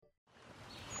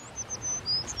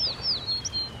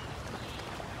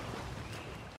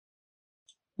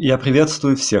Я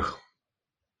приветствую всех.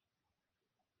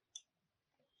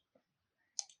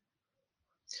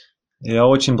 Я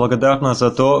очень благодарна за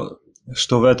то,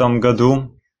 что в этом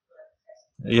году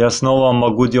я снова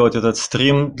могу делать этот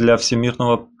стрим для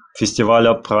Всемирного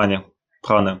фестиваля праны.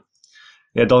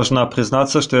 Я должна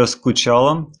признаться, что я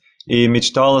скучала и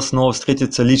мечтала снова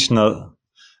встретиться лично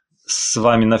с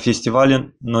вами на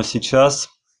фестивале, но сейчас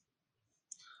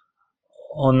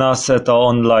у нас это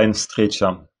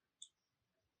онлайн-встреча.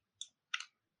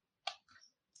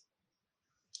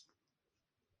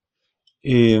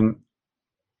 И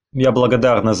я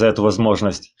благодарна за эту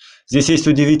возможность. Здесь есть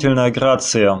удивительная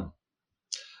грация,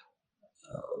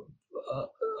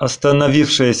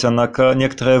 остановившаяся на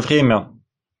некоторое время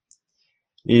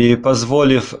и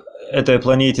позволив этой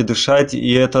планете дышать,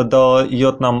 и это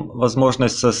дает нам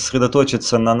возможность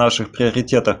сосредоточиться на наших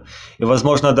приоритетах и,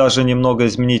 возможно, даже немного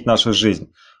изменить нашу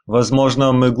жизнь.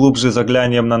 Возможно, мы глубже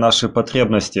заглянем на наши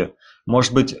потребности.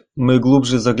 Может быть, мы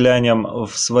глубже заглянем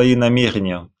в свои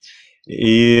намерения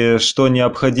и что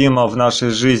необходимо в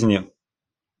нашей жизни,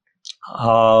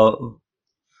 а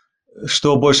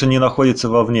что больше не находится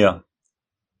вовне.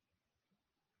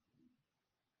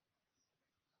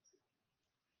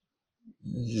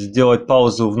 Сделать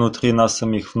паузу внутри нас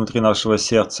самих, внутри нашего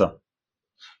сердца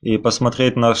и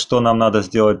посмотреть, на что нам надо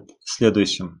сделать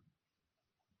следующим.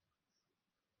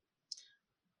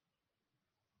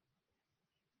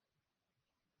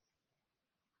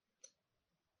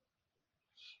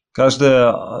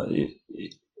 Каждая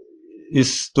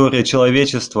история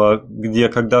человечества, где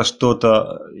когда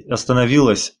что-то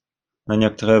остановилось на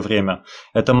некоторое время,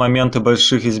 это моменты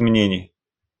больших изменений.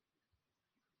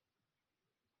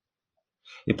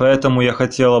 И поэтому я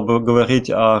хотела бы говорить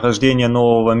о рождении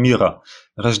нового мира.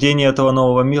 Рождение этого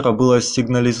нового мира было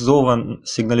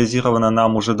сигнализировано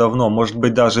нам уже давно, может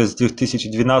быть, даже с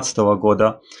 2012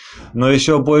 года, но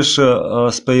еще больше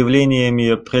с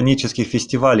появлениями пранических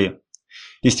фестивалей.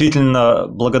 Действительно,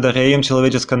 благодаря им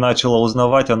человечество начало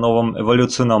узнавать о новом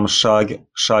эволюционном шаге,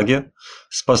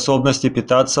 способности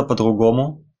питаться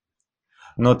по-другому,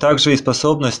 но также и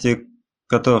способности,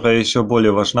 которая еще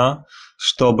более важна,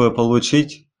 чтобы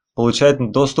получать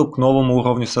доступ к новому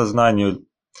уровню сознания.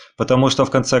 Потому что,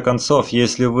 в конце концов,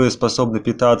 если вы способны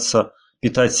питать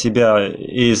себя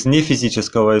из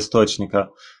нефизического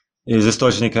источника, из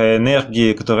источника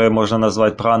энергии, которое можно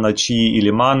назвать прана, чи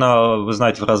или мана, вы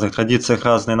знаете, в разных традициях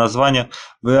разные названия,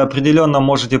 вы определенно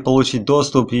можете получить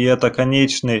доступ, и это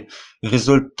конечный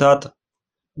результат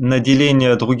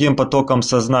наделения другим потоком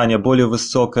сознания, более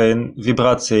высокой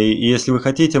вибрацией. И если вы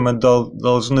хотите, мы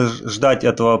должны ждать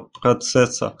этого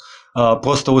процесса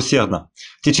просто усердно.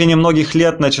 В течение многих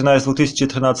лет, начиная с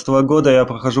 2013 года, я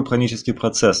прохожу пранический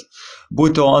процесс,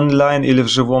 будь то онлайн или в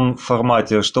живом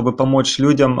формате, чтобы помочь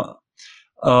людям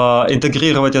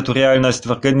интегрировать эту реальность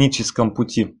в органическом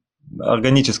путем.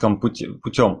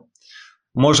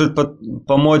 Может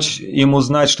помочь им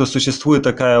узнать, что существует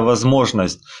такая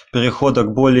возможность перехода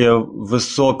к более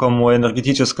высокому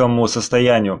энергетическому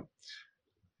состоянию,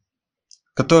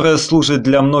 которое служит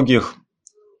для многих,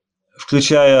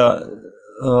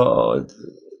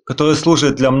 которое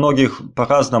служит для многих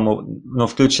по-разному, но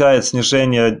включает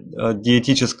снижение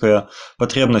диетической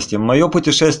потребности. Мое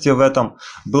путешествие в этом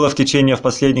было в течение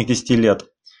последних 10 лет.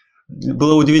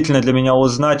 Было удивительно для меня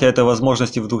узнать о этой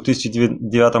возможности в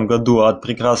 2009 году от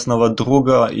прекрасного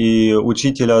друга и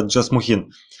учителя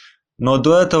Джасмухин. Но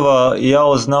до этого я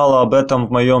узнал об этом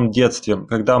в моем детстве.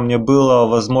 Когда мне было,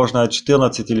 возможно,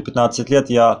 14 или 15 лет,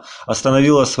 я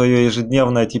остановила свое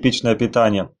ежедневное типичное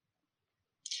питание.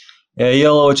 Я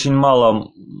ела очень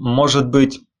мало, может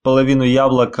быть, половину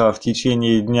яблока в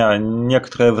течение дня,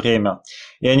 некоторое время.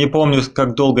 Я не помню,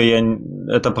 как долго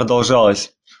это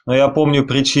продолжалось. Но я помню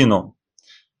причину.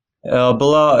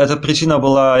 Эта причина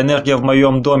была энергия в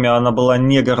моем доме, она была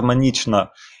не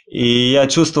гармонична. И я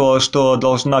чувствовал, что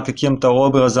должна каким-то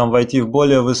образом войти в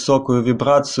более высокую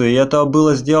вибрацию. И это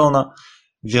было сделано,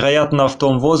 вероятно, в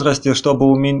том возрасте, чтобы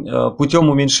путем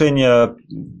уменьшения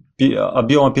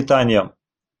объема питания.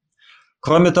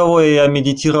 Кроме того, я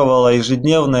медитировала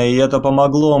ежедневно, и это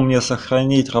помогло мне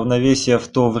сохранить равновесие в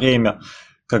то время,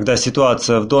 когда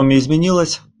ситуация в доме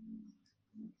изменилась.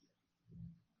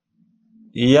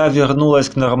 И я вернулась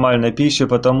к нормальной пище,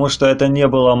 потому что это не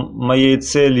было моей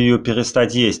целью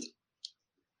перестать есть.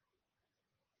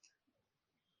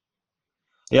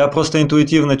 Я просто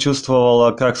интуитивно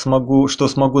чувствовала, что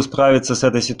смогу справиться с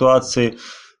этой ситуацией.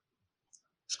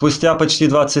 Спустя почти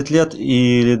 20 лет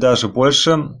или даже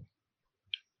больше,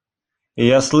 и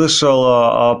я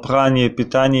слышала о пране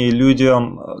питании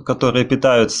людям, которые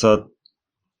питаются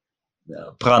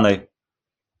праной.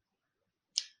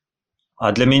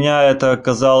 А для меня это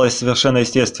казалось совершенно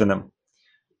естественным.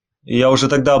 И я уже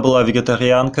тогда была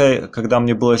вегетарианкой, когда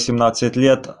мне было 17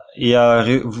 лет. Я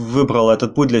выбрала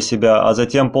этот путь для себя, а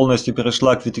затем полностью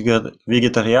перешла к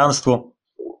вегетарианству,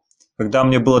 когда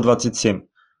мне было 27.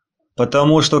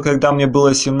 Потому что когда мне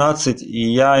было 17,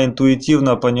 я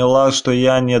интуитивно поняла, что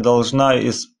я не должна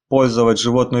использовать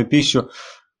животную пищу.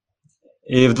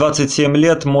 И в 27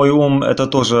 лет мой ум это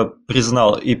тоже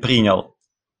признал и принял.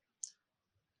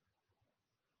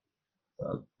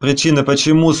 Причины,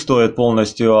 почему стоит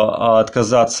полностью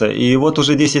отказаться. И вот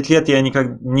уже 10 лет я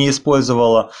никак не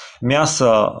использовала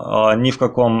мясо ни в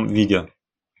каком виде.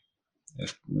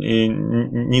 И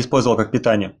не использовал как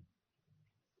питание.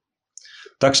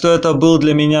 Так что это был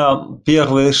для меня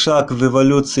первый шаг в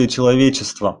эволюции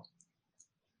человечества.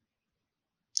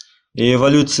 И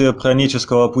эволюции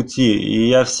пранического пути. И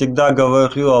я всегда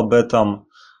говорю об этом,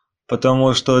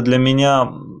 потому что для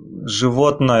меня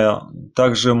животные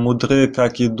так же мудры,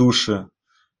 как и души.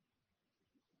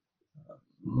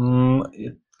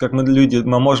 Как мы люди,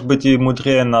 мы, может быть, и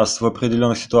мудрее нас в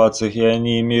определенных ситуациях, и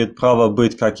они имеют право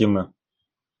быть, как и мы.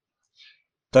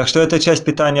 Так что это часть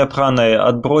питания праной,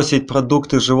 отбросить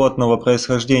продукты животного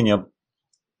происхождения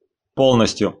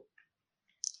полностью.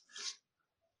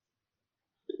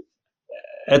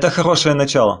 Это хорошее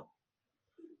начало.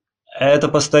 Это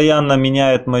постоянно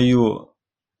меняет мою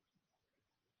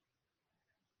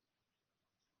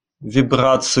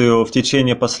вибрацию в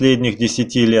течение последних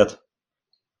 10 лет.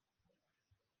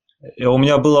 И у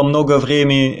меня было много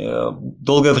времени,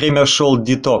 долгое время шел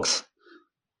детокс.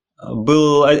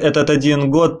 Был этот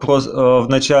один год в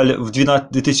начале, в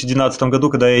 2012 году,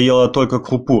 когда я ела только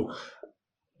крупу.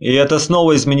 И это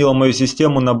снова изменило мою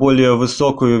систему на более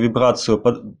высокую вибрацию,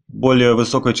 более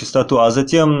высокую частоту. А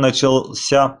затем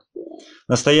начался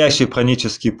настоящий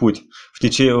пранический путь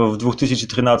в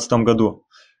 2013 году,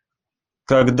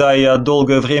 когда я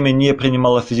долгое время не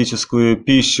принимала физическую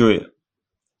пищу.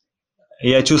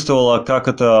 Я чувствовала, как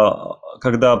это,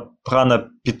 когда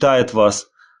прана питает вас.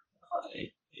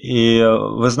 И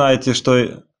вы знаете,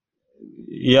 что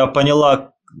я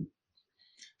поняла,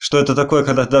 что это такое,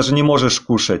 когда ты даже не можешь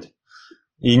кушать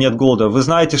и нет голода. Вы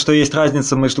знаете, что есть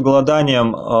разница между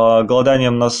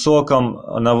голоданием на соком,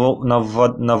 на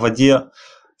воде.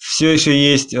 Все еще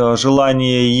есть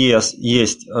желание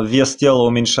есть, вес тела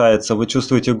уменьшается, вы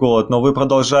чувствуете голод, но вы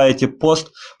продолжаете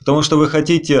пост, потому что вы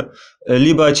хотите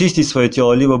либо очистить свое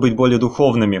тело, либо быть более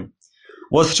духовными.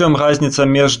 Вот в чем разница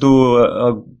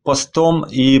между постом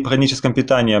и праническим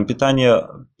питанием.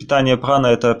 Питание праны –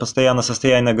 это постоянно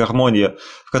состояние гармонии,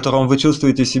 в котором вы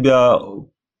чувствуете себя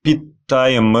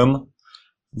питаемым,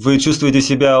 вы чувствуете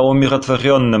себя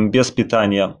умиротворенным без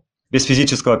питания, без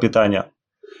физического питания.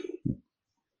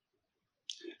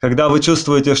 Когда вы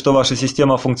чувствуете, что ваша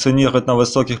система функционирует на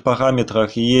высоких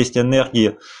параметрах и есть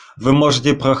энергии, вы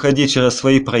можете проходить через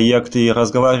свои проекты и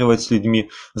разговаривать с людьми,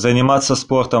 заниматься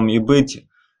спортом и быть,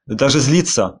 даже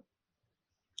злиться.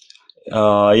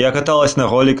 Я каталась на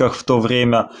роликах в то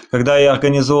время, когда я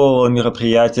организовывала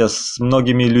мероприятия с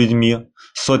многими людьми,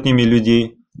 сотнями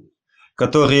людей,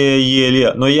 которые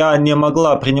ели. Но я не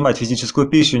могла принимать физическую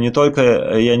пищу, не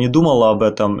только я не думала об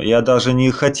этом, я даже не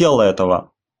хотела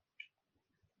этого.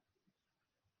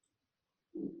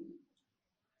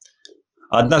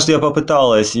 Однажды я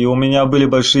попыталась, и у меня были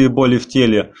большие боли в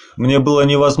теле. Мне было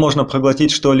невозможно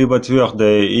проглотить что-либо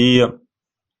твердое, и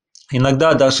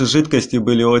иногда даже жидкости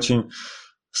было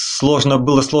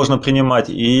сложно принимать.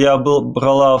 И я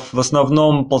брала в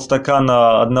основном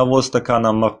одного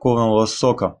стакана морковного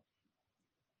сока,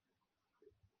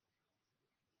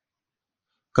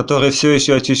 который все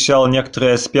еще очищал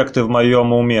некоторые аспекты в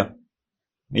моем уме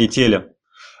и теле.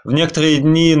 В некоторые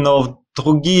дни, но в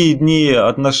другие дни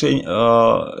я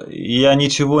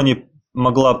ничего не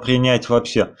могла принять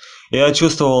вообще. Я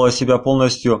чувствовала себя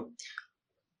полностью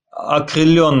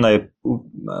окрыленной,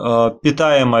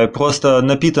 питаемой, просто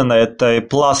напитанной этой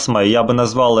плазмой. Я бы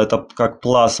назвал это как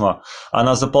плазма.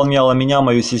 Она заполняла меня,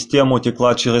 мою систему,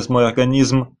 текла через мой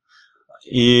организм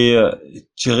и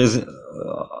через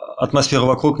атмосферу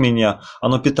вокруг меня.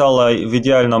 Оно питало в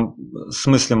идеальном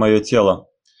смысле мое тело.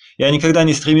 Я никогда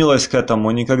не стремилась к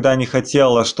этому, никогда не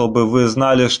хотела, чтобы вы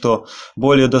знали, что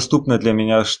более доступно для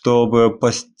меня, чтобы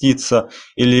поститься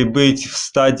или быть в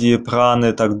стадии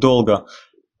праны так долго.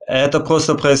 Это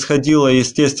просто происходило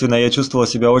естественно, я чувствовала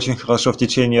себя очень хорошо в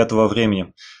течение этого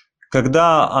времени.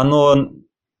 Оно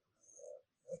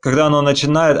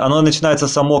начинается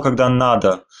само, когда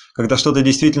надо, когда что-то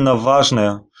действительно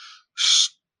важное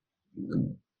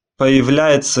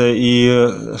появляется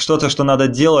и что-то, что надо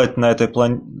сделать на этой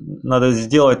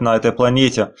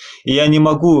планете. И я не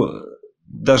могу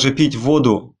даже пить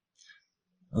воду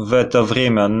в это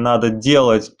время, надо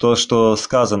делать то, что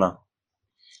сказано,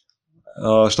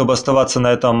 чтобы оставаться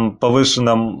на этом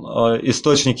повышенном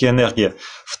источнике энергии.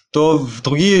 В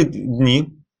другие дни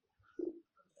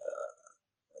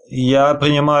я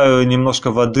принимаю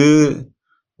немножко воды,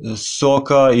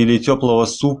 сока или теплого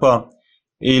супа,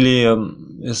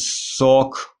 или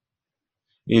сок,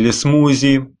 или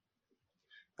смузи,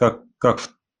 как, как,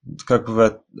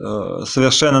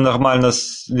 совершенно нормально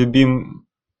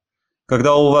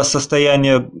когда у вас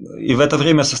состояние, и в это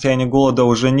время состояния голода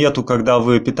уже нету, когда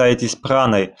вы питаетесь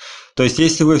праной. То есть,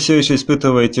 если вы все еще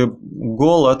испытываете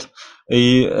голод,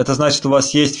 и это значит, у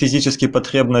вас есть физические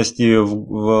потребности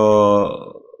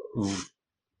в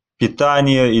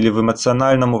питании или в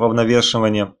эмоциональном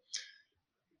уравновешивании.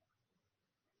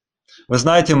 Вы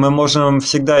знаете, мы можем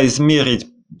всегда измерить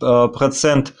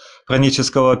процент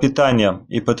пранического питания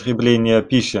и потребления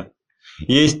пищи.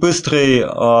 Есть быстрый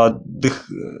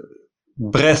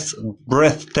breath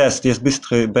test, есть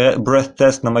быстрый breath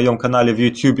test на моем канале в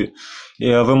YouTube.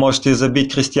 Вы можете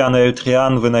забить Cristiana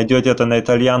Eltrayan, вы найдете это на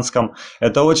итальянском.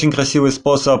 Это очень красивый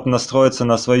способ настроиться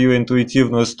на свою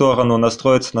интуитивную сторону,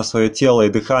 настроиться на свое тело и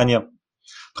дыхание,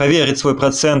 проверить свой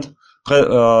процент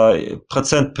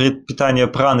питания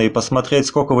праны и посмотреть,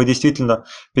 сколько вы действительно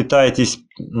питаетесь,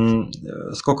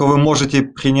 сколько вы можете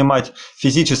принимать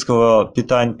физического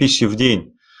пищи в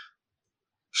день,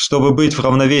 чтобы быть в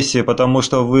равновесии, потому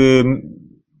что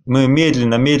мы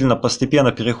медленно,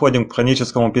 постепенно переходим к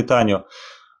праническому питанию.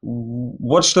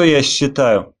 Вот что я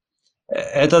считаю.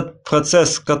 Этот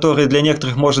процесс, который для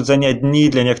некоторых может занять дни,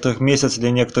 для некоторых месяцы,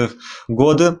 для некоторых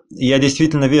годы, я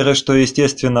действительно верю, что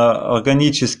естественно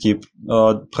органический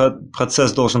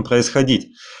процесс должен происходить.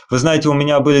 Вы знаете, у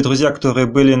меня были друзья, которые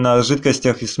были на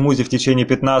жидкостях и смузи в течение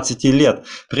 15 лет,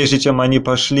 прежде чем они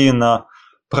пошли на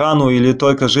прану или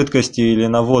только жидкости или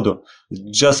на воду.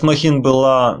 Джасмахин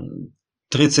была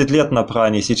 30 лет на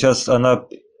пране, сейчас она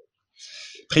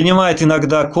принимает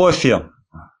иногда кофе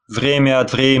время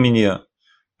от времени.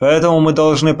 Поэтому мы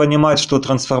должны понимать, что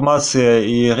трансформация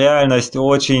и реальность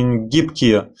очень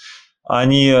гибкие,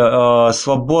 они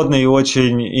свободны и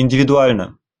очень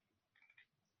индивидуальны.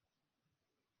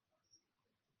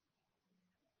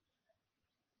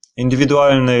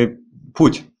 Индивидуальный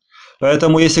путь.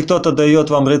 Поэтому если кто-то дает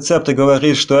вам рецепт и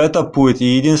говорит, что это путь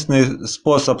и единственный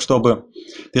способ, чтобы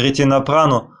перейти на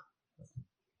прану,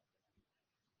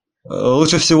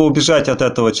 лучше всего убежать от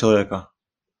этого человека.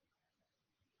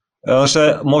 Потому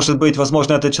что, может быть,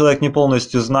 возможно, этот человек не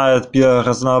полностью знает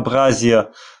разнообразие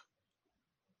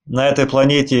на этой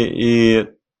планете и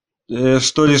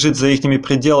что лежит за их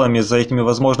пределами, за их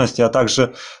возможностями, а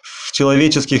также в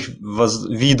человеческих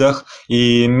видах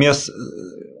и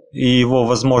его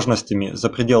возможностями за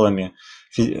пределами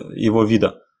его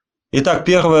вида. Итак,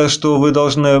 первое, что вы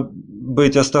должны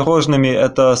быть осторожными,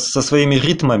 это со своими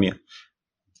ритмами.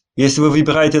 Если вы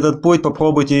выбираете этот путь,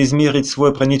 попробуйте измерить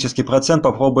свой пранический процент,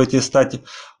 попробуйте стать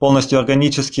полностью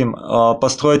органическим,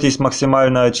 постройтесь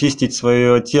максимально очистить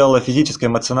свое тело, физическое,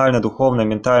 эмоциональное, духовное,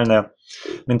 ментальное.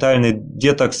 Ментальный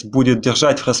детокс будет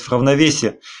держать в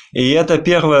равновесии. И это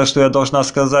первое, что я должна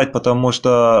сказать, потому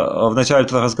что в начале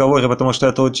этого разговора, потому что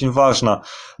это очень важно.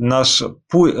 Наша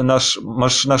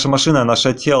машина,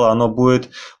 наше тело, оно будет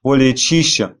более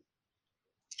чище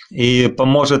и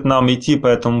поможет нам идти по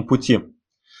этому пути.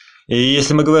 И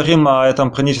если мы говорим о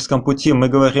этом праническом пути, мы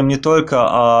говорим не только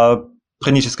о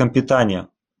праническом питании,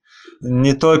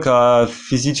 не только о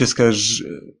физическом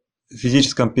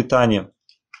питании.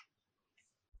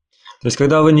 То есть,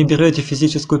 когда вы не берете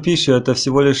физическую пищу, это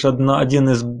всего лишь один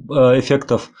из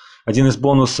эффектов, один из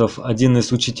бонусов, один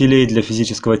из учителей для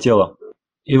физического тела.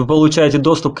 И вы получаете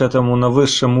доступ к этому на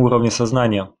высшем уровне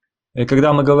сознания. И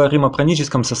когда мы говорим о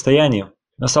праническом состоянии,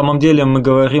 на самом деле мы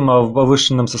говорим о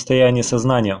повышенном состоянии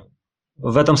сознания.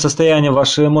 В этом состоянии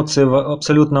ваши эмоции в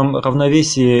абсолютном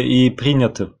равновесии и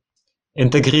приняты,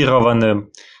 интегрированы,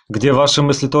 где ваши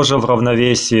мысли тоже в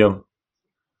равновесии.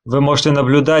 Вы можете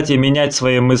наблюдать и менять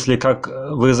свои мысли, как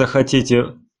вы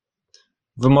захотите.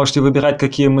 Вы можете выбирать,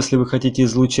 какие мысли вы хотите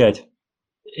излучать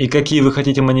и какие вы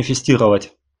хотите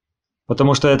манифестировать,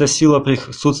 потому что эта сила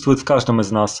присутствует в каждом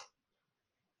из нас.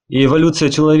 И эволюция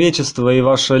человечества и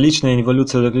ваша личная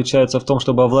эволюция заключается в том,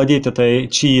 чтобы овладеть этой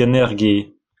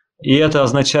чи-энергией. И это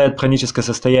означает праническое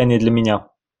состояние для меня.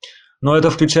 Но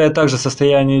это включает также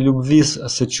состояние любви,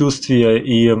 сочувствия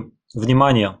и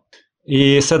внимания.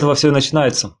 И с этого все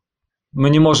начинается. Мы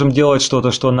не можем делать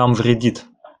что-то, что нам вредит.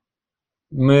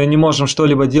 Мы не можем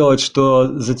что-либо делать,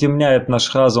 что затемняет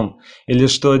наш разум, или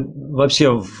что вообще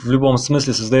в любом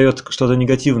смысле создает что-то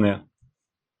негативное.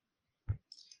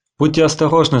 Будьте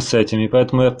осторожны с этим, и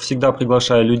поэтому я всегда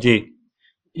приглашаю людей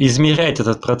измерять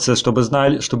этот процесс,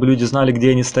 чтобы люди знали, где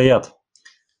они стоят.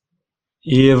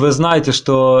 И вы знаете,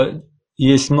 что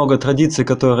есть много традиций,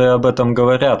 которые об этом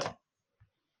говорят.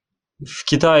 В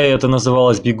Китае это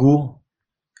называлось бигу,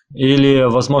 или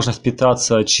возможность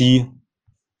питаться чи,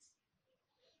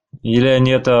 или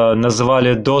они это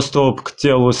называли доступ к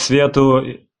телу свету,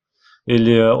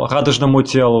 или радужному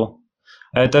телу.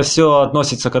 Это все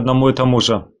относится к одному и тому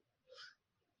же.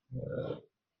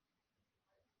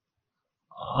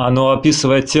 Оно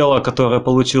описывает тело, которое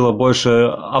получило больше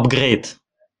апгрейд.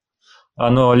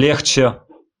 Оно легче,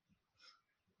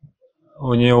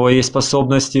 у него есть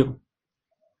способности,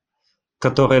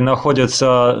 которые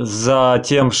находятся за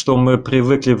тем, что мы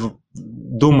привыкли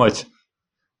думать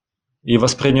и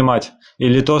воспринимать.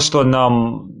 Или то,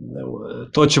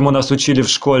 чему нас учили в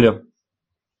школе.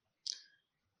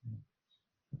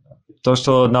 То,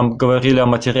 что нам говорили о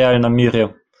материальном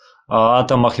мире, о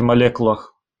атомах и молекулах.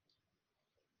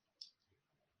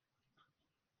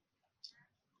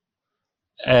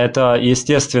 Это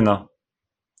естественно.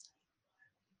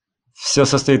 Все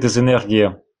состоит из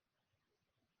энергии.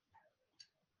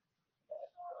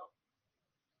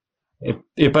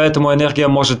 И поэтому энергия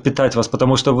может питать вас,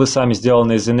 потому что вы сами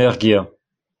сделаны из энергии.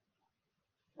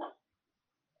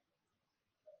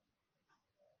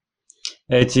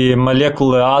 Эти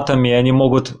молекулы, атомы, они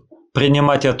могут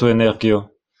принимать эту энергию.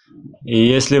 И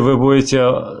если вы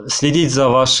будете следить за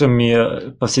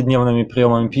вашими повседневными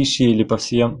приемами пищи или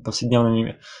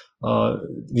повседневными,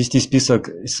 вести список,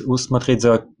 смотреть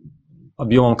за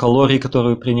объемом калорий,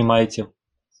 которые вы принимаете,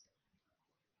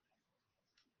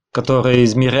 которые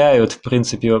измеряют, в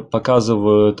принципе,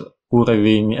 показывают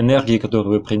уровень энергии,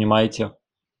 которую вы принимаете.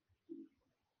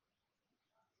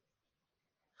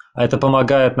 А это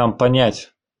помогает нам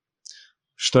понять,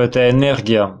 что это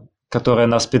энергия, которая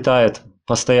нас питает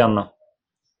постоянно.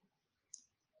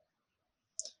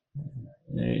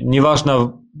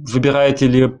 Неважно, выбираете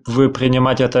ли вы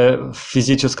принимать это в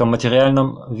физическом,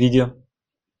 материальном виде,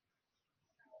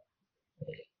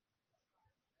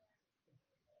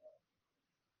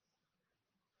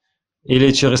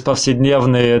 или через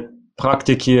повседневные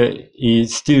практики и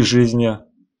стиль жизни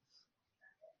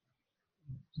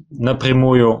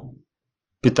напрямую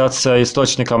питаться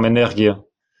источником энергии.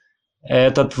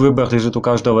 Этот выбор лежит у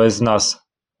каждого из нас.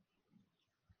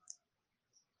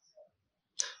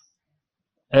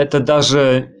 Это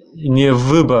даже не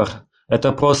выбор,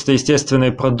 это просто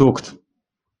естественный продукт.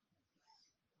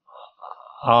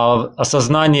 А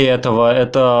осознание этого –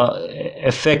 это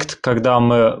эффект, когда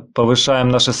мы повышаем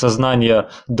наше сознание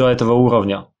до этого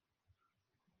уровня.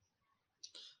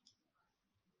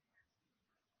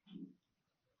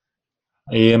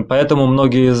 И поэтому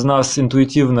многие из нас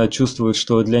интуитивно чувствуют,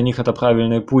 что для них это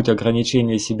правильный путь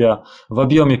ограничения себя в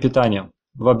объеме питания,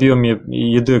 в объеме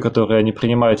еды, которую они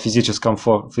принимают в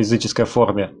физической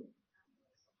форме.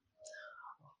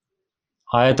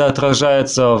 А это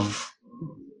отражается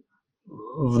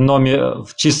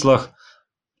в числах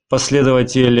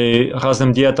последователей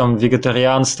разным диетам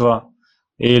вегетарианства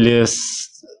или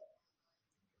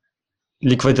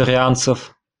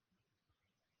ликвидарианцев.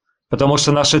 Потому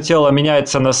что наше тело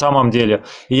меняется на самом деле.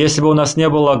 И если бы у нас не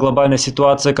было глобальной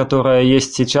ситуации, которая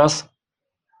есть сейчас,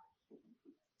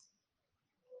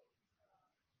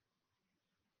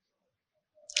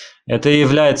 это и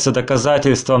является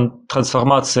доказательством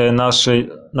трансформации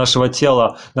нашего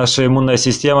тела. Наша иммунная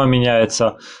система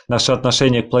меняется, наше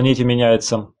отношение к планете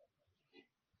меняется.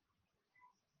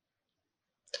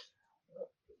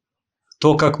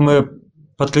 То, как мы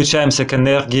подключаемся к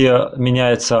энергии,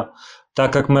 меняется.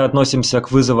 Так как мы относимся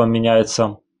к вызовам,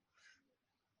 меняется.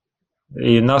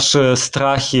 И наши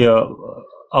страхи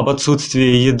об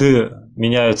отсутствии еды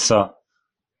меняются.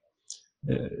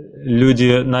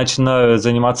 Люди начинают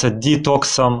заниматься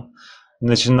детоксом,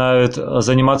 начинают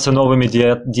заниматься новыми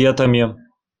диетами,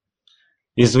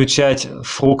 изучать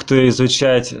фрукты,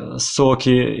 изучать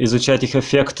соки, изучать их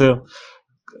эффекты,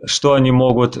 что они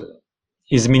могут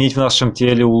изменить в нашем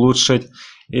теле, улучшить.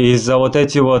 И за вот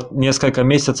эти вот несколько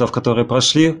месяцев, которые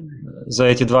прошли, за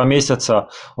эти 2 месяца,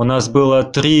 у нас было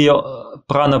 3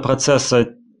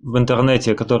 прана-процесса в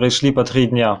интернете, которые шли по 3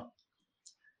 дня.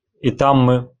 И там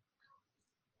мы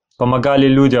помогали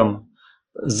людям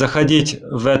заходить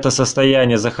в это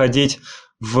состояние, заходить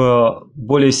в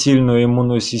более сильную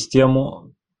иммунную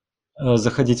систему,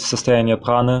 заходить в состояние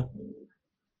праны,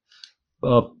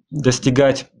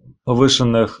 достигать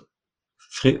повышенных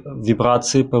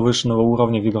вибраций, повышенного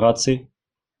уровня вибраций,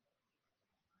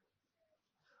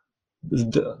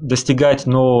 достигать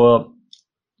нового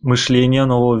мышления,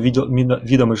 нового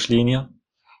вида мышления.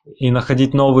 и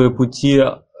находить новые пути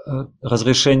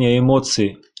разрешения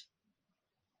эмоций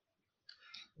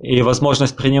и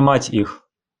возможность принимать их.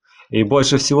 И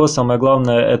больше всего самое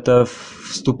главное – это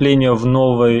вступление в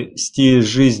новый стиль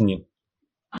жизни.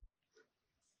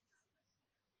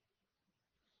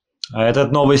 А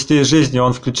этот новый стиль жизни,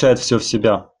 он включает все в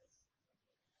себя.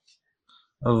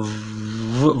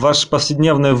 Ваши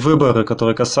повседневные выборы,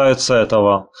 которые касаются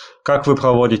этого, как вы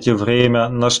проводите время,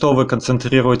 на что вы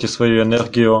концентрируете свою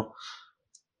энергию,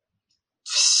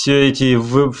 все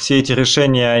эти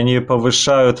решения, они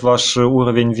повышают ваш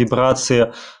уровень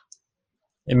вибрации,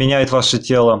 меняют ваше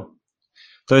тело.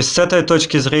 То есть с этой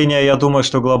точки зрения я думаю,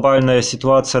 что глобальная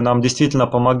ситуация нам действительно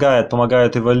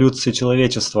помогает эволюции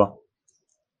человечества.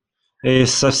 И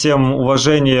со всем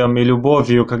уважением и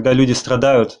любовью, когда люди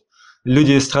страдают,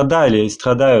 люди страдали и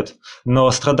страдают,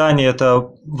 но страдание – это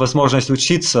возможность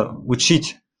учиться,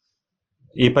 учить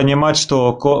и понимать,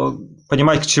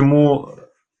 понимать, к чему,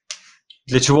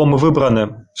 для чего мы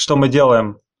выбраны, что мы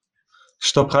делаем,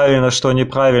 что правильно, что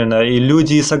неправильно. И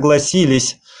люди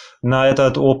согласились на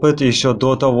этот опыт еще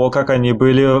до того, как они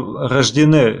были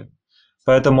рождены.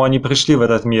 Поэтому они пришли в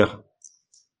этот мир.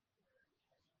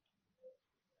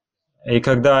 И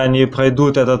когда они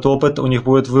пройдут этот опыт, у них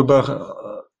будет выбор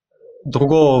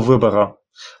другого выбора.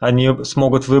 Они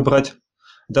смогут выбрать,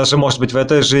 даже, может быть, в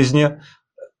этой жизни,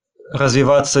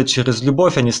 развиваться через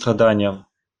любовь, а не страдания.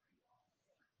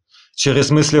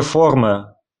 Через мысли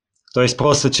формы. То есть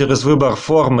просто через выбор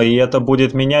формы, и это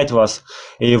будет менять вас.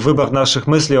 И выбор наших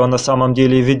мыслей, он на самом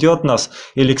деле ведет нас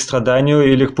или к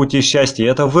страданию, или к пути счастья.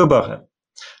 Это выбор.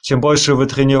 Чем больше вы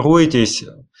тренируетесь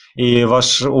и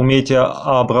умеете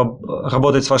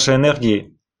работать с вашей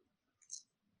энергией,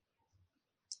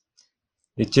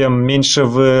 и тем меньше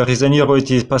вы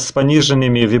резонируете с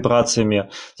пониженными вибрациями,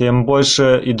 тем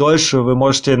больше и дольше вы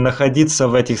можете находиться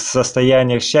в этих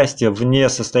состояниях счастья, вне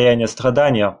состояния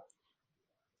страдания.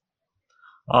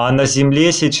 А на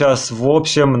Земле сейчас в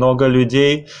общем много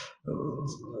людей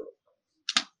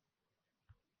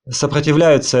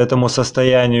сопротивляются этому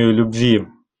состоянию любви.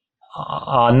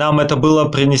 А нам это было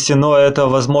принесено, эта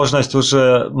возможность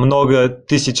уже много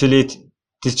тысяч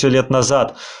лет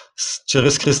назад,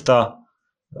 через Христа.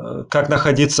 Как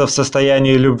находиться в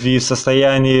состоянии любви, в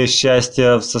состоянии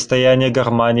счастья, в состоянии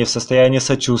гармонии, в состоянии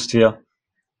сочувствия.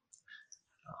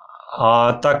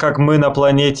 А так как мы на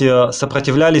планете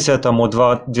сопротивлялись этому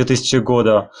 2000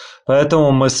 года,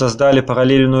 поэтому мы создали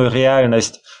параллельную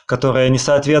реальность, которая не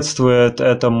соответствует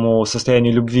этому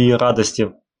состоянию любви и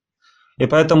радости. И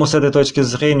поэтому с этой точки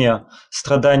зрения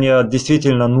страдание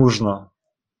действительно нужно,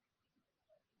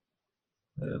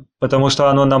 потому что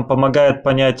оно нам помогает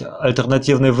понять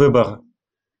альтернативный выбор.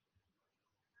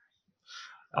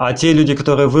 А те люди,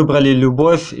 которые выбрали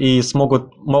любовь и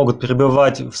могут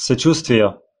пребывать в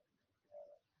сочувствии,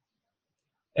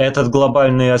 этот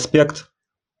глобальный аспект,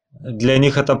 для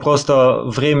них это просто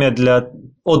время для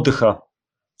отдыха.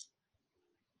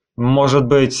 Может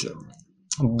быть,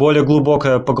 более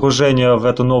глубокое погружение в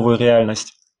эту новую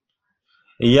реальность.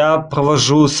 И я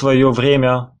провожу свое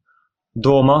время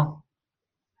дома,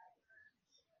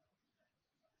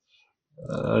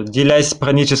 делясь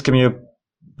праническими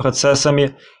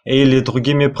процессами или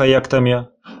другими проектами,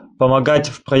 помогать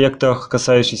в проектах,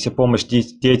 касающихся помощи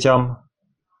детям.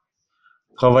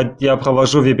 Я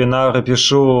провожу вебинары,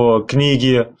 пишу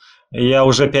книги. Я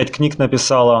уже 5 книг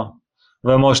написала.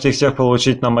 Вы можете их всех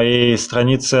получить на моей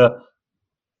странице.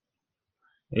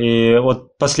 И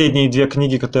вот последние 2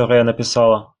 книги, которые я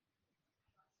написала,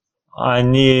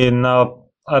 они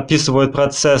описывают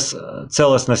процесс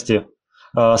целостности,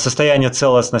 состояние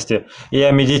целостности. Я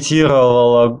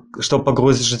медитировала, чтобы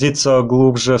погрузиться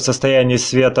глубже в состояние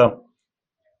света.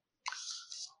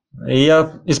 И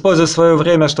я использую свое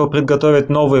время, чтобы подготовить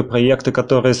новые проекты,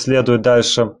 которые следуют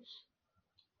дальше,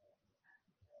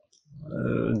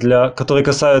 которые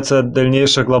касаются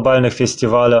дальнейших глобальных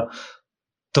фестивалей.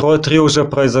 3 уже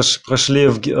прошли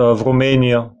в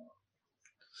Румынии,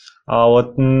 а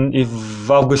вот и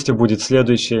в августе будет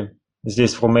следующий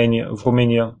здесь, в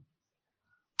Румынии.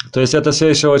 То есть это все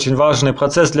еще очень важный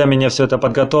процесс для меня, все это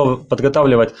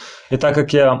подготавливать. И так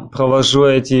как я провожу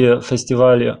эти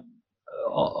фестивали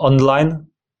онлайн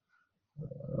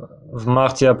в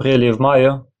марте, апреле и в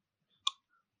мае,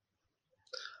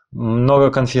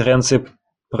 много конференций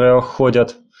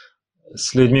проходят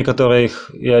с людьми,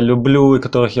 которых я люблю и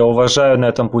которых я уважаю на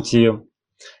этом пути.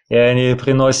 И они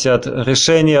приносят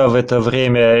решения в это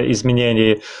время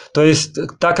изменений. То есть,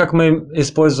 так как мы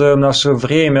используем наше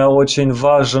время, очень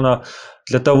важно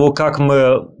для того, как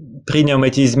мы примем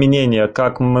эти изменения,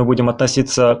 как мы будем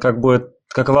относиться,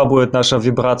 какова будет наша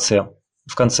вибрация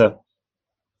в конце.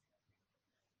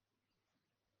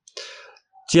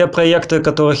 Те проекты, в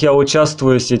которых я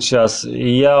участвую сейчас,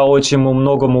 я очень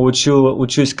многому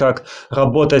учусь, как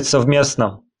работать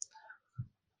совместно.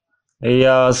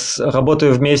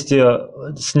 Работаю вместе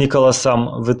с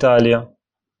Николасом в Италии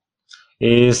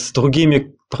и с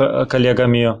другими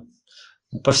коллегами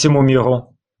по всему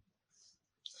миру,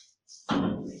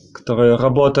 которые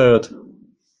работают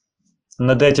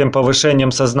над этим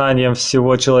повышением сознания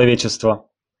всего человечества.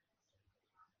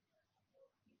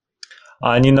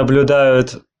 Они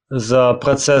наблюдают за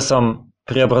процессом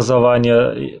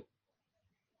преобразования,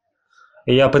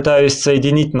 и я пытаюсь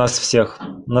соединить нас всех,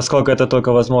 насколько это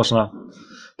только возможно.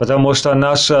 Потому что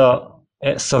наша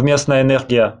совместная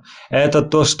энергия – это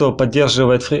то, что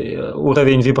поддерживает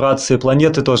уровень вибрации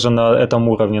планеты тоже на этом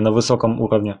уровне, на высоком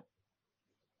уровне.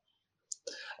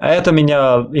 А это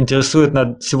меня интересует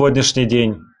на сегодняшний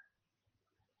день.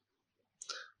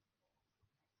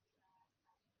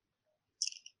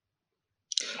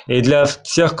 И для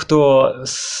всех, кто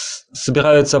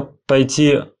собирается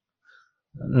пойти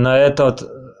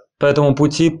по этому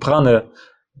пути праны,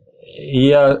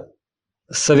 я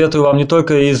советую вам не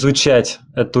только изучать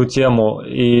эту тему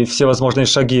и все возможные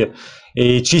шаги,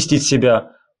 и чистить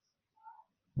себя,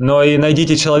 но и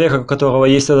найдите человека, у которого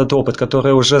есть этот опыт,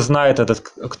 который уже знает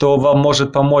кто вам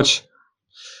может помочь.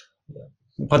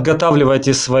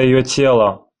 Подготавливайте свое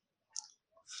тело.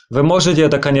 Вы можете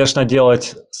это, конечно,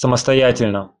 делать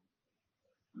самостоятельно.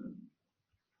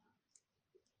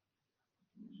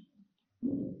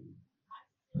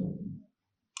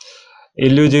 И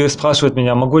люди спрашивают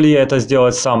меня, могу ли я это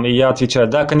сделать сам? И я отвечаю,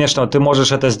 да, конечно, ты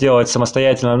можешь это сделать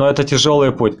самостоятельно, но это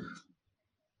тяжелый путь.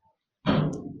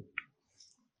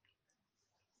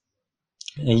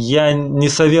 Я не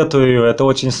советую, это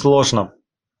очень сложно.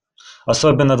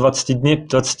 Особенно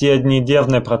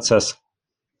 21-дневный процесс.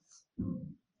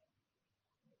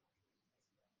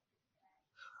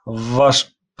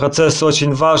 Ваш процесс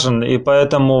очень важен, и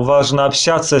поэтому важно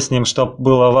общаться с ним, чтобы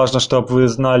было важно, чтобы вы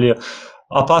знали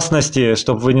опасности,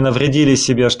 чтобы вы не навредили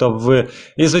себе, чтобы вы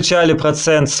изучали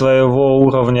процент своего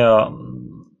уровня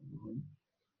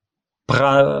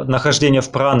нахождения в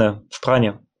пране.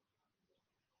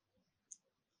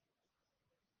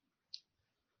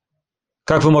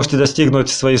 Как вы можете достигнуть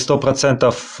свои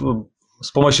 100%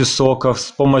 с помощью соков,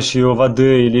 с помощью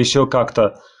воды или еще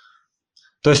как-то?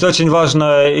 То есть очень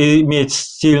важно иметь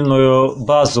сильную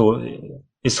базу,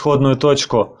 исходную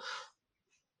точку,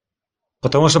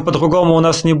 потому что по-другому у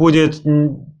нас не будет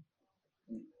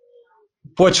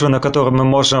почвы, на которой мы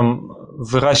можем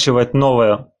выращивать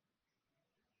новое.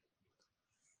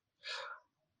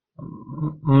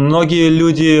 Многие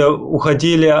люди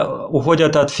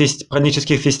уходят от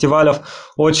пранических фестивалей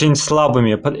очень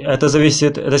слабыми. Это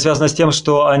связано с тем,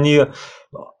 что они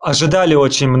ожидали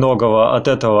очень многого от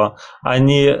этого.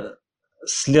 Они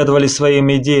следовали своим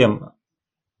идеям.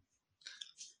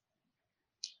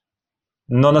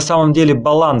 Но на самом деле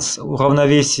баланс,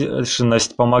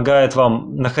 уравновешенность помогает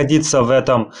вам находиться в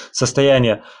этом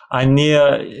состоянии, а не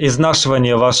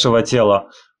изнашивание вашего тела,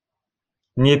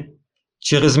 не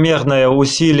чрезмерное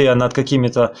усилие над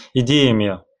какими-то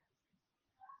идеями.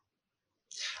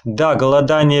 Да,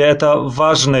 голодание – это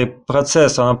важный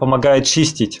процесс, оно помогает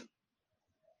чистить.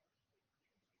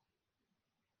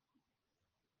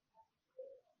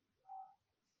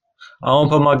 А он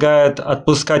помогает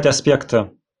отпускать аспекты.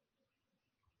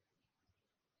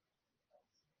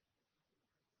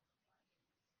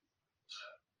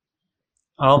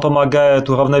 А он помогает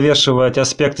уравновешивать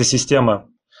аспекты системы.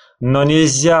 Но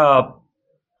нельзя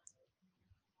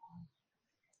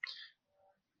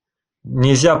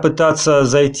пытаться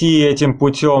зайти этим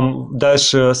путем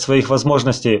дальше своих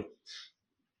возможностей.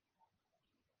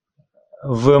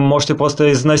 Вы можете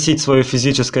просто износить свое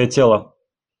физическое тело.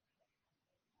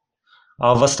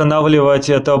 А восстанавливать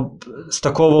это с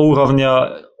такого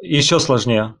уровня еще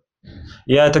сложнее.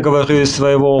 Я это говорю из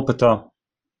своего опыта.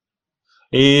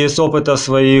 И из опыта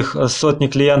своих сотни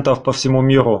клиентов по всему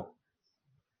миру.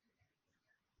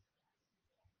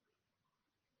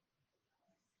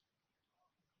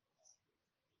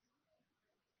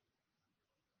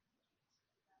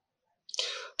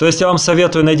 То есть я вам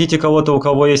советую, найдите кого-то, у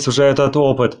кого есть уже этот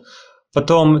опыт.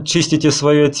 Потом чистите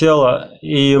свое тело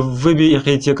и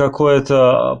выберите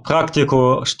какую-то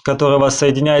практику, которая вас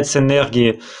соединяет с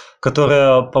энергией,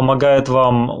 которая помогает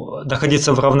вам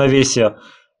находиться в равновесии.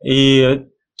 И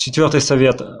четвертый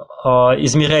совет.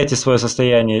 Измеряйте свое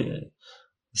состояние.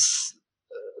 С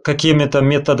какими-то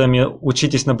методами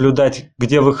учитесь наблюдать,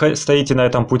 где вы стоите на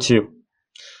этом пути.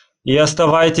 И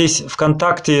оставайтесь в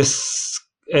контакте с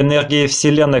энергией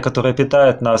Вселенной, которая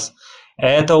питает нас.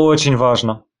 Это очень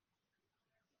важно.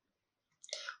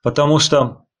 Потому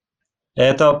что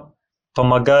Это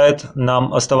помогает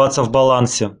нам оставаться в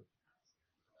балансе.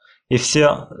 И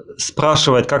все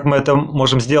спрашивают, как мы это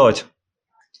можем сделать.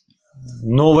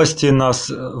 Новости нас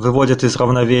выводят из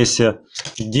равновесия.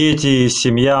 Дети,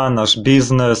 семья, наш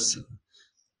бизнес,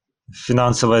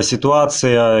 финансовая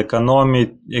ситуация,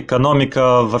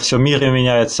 экономика во всем мире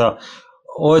меняется.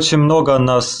 Очень много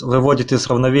нас выводит из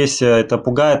равновесия, это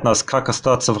пугает нас, как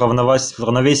остаться в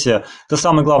равновесии. Это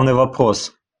самый главный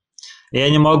вопрос. Я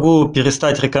не могу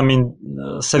перестать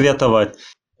советовать.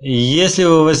 Если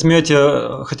вы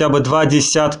возьмете хотя бы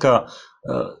 20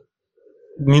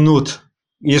 минут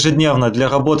ежедневно для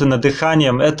работы над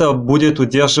дыханием, это будет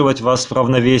удерживать вас в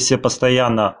равновесии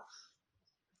постоянно.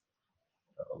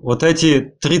 Вот эти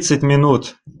 30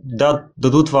 минут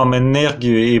дадут вам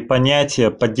энергию и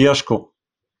понятие, поддержку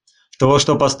того,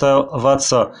 чтобы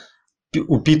оставаться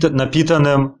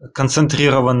напитанным,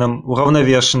 концентрированным,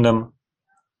 уравновешенным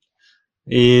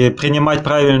и принимать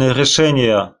правильные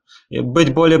решения, и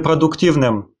быть более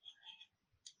продуктивным.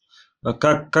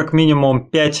 Как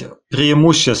минимум 5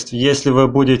 преимуществ, если вы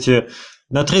будете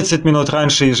на 30 минут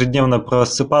раньше ежедневно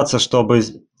просыпаться, чтобы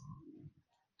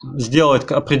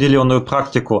сделать определенную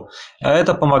практику. А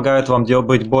это помогает вам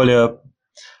быть более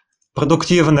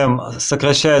продуктивным,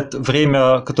 сокращает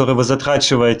время, которое вы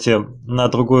затрачиваете на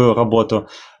другую работу.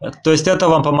 То есть это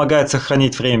вам помогает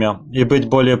сохранить время и быть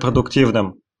более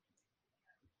продуктивным.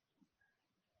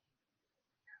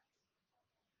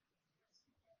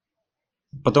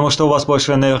 Потому что у вас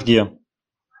больше энергии.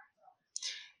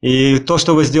 И то,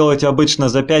 что вы сделаете обычно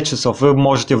за 5 часов, вы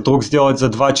можете вдруг сделать за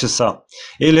 2 часа.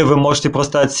 Или вы можете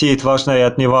просто отсеять важное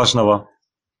от неважного.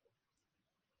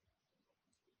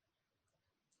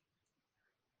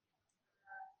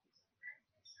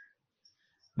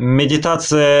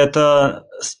 Медитация – это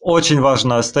очень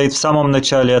важно, стоит в самом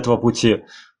начале этого пути.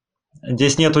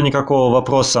 Здесь нету никакого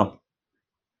вопроса.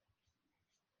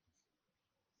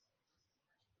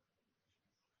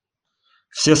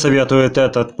 Все советуют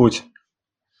этот путь.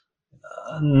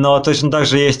 Но точно так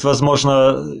же есть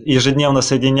возможность ежедневно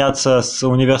соединяться с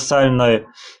универсальной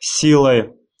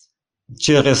силой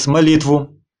через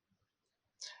молитву,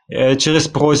 через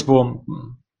просьбу,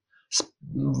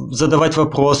 задавать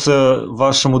вопросы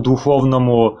вашему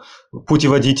духовному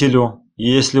путеводителю,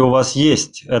 если у вас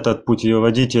есть этот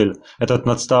путеводитель, этот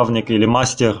наставник или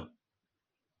мастер.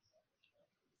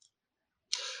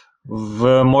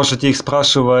 Вы можете их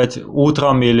спрашивать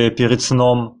утром или перед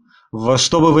сном. Во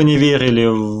что бы вы ни верили,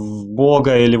 в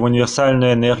Бога или в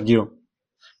универсальную энергию,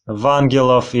 в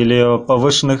ангелов или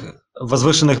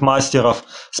возвышенных мастеров.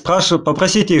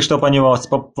 Попросите их, чтобы они вам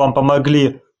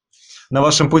помогли на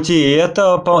вашем пути, и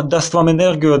это даст вам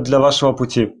энергию для вашего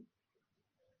пути.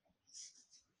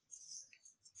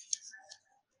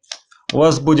 У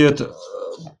вас будет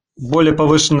более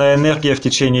повышенная энергия в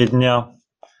течение дня.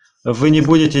 Вы не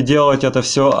будете делать это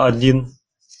все один.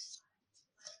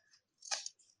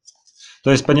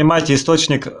 То есть, понимаете,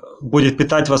 источник будет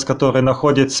питать вас, который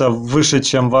находится выше,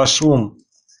 чем ваш ум.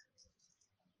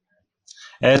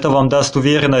 Это вам даст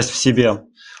уверенность в себе,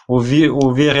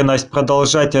 уверенность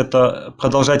продолжать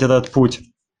этот путь.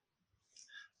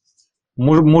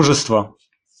 Мужество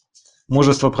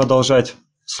продолжать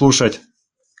слушать.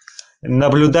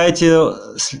 Наблюдайте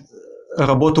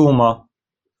работу ума.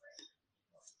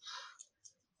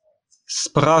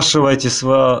 Спрашивайте,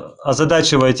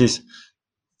 озадачивайтесь,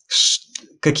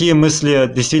 какие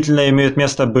мысли действительно имеют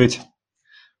место быть.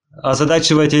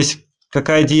 Озадачивайтесь,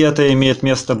 какая диета имеет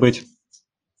место быть.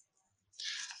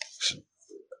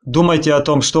 Думайте о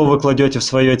том, что вы кладете в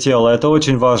свое тело. Это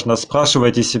очень важно.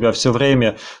 Спрашивайте себя все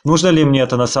время, нужно ли мне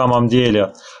это на самом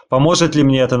деле, поможет ли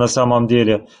мне это на самом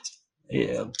деле,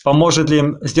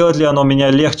 сделает ли оно меня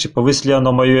легче, повысит ли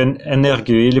оно мою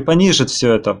энергию или понижит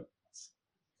все это.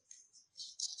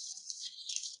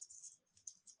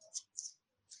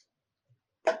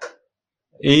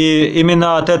 И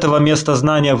именно от этого места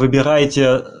знания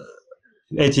выбирайте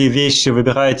эти вещи,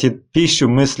 выбирайте пищу,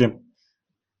 мысли.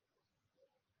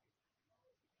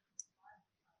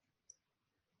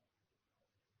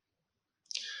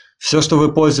 Все, что вы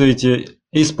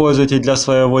используете для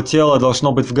своего тела,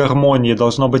 должно быть в гармонии,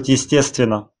 должно быть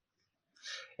естественно.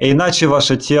 И иначе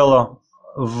ваше тело,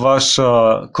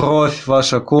 ваша кровь,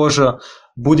 ваша кожа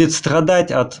будет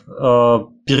страдать от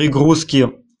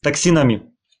перегрузки токсинами.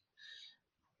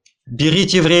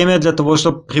 Берите время для того,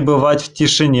 чтобы пребывать в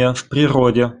тишине, в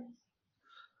природе.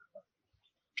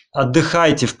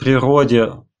 Отдыхайте в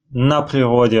природе, на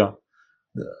природе,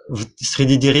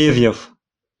 среди деревьев,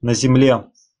 на земле.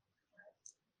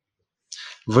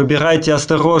 Выбирайте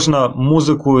осторожно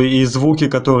музыку и звуки,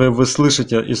 которые вы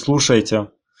слышите и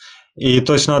слушаете. И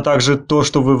точно так же то,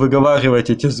 что вы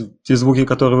выговариваете, те звуки,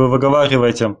 которые вы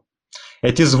выговариваете,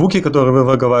 эти звуки, которые вы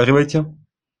выговариваете,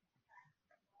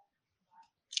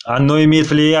 оно имеет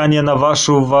влияние на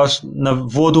на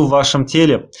воду в вашем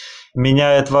теле,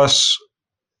 меняет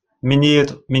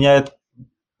меняет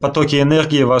потоки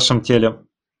энергии в вашем теле.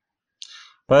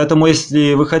 Поэтому,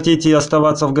 если вы хотите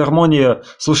оставаться в гармонии,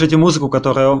 слушайте музыку,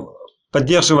 которая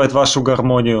поддерживает вашу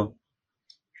гармонию.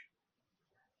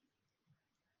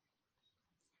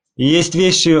 И есть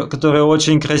вещи, которые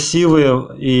очень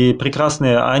красивые и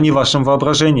прекрасные, а они в вашем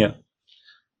воображении.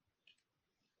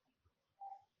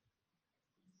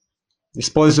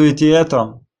 Используйте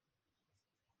это.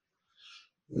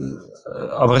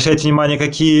 Обращайте внимание,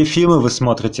 какие фильмы вы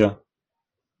смотрите.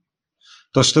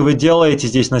 То, что вы делаете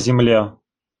здесь на Земле.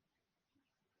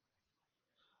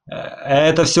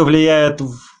 Это все влияет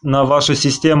на вашу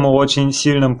систему очень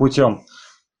сильным путем.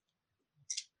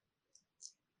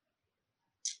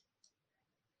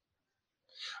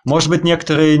 Может быть,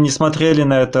 некоторые не смотрели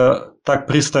на это так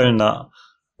пристально,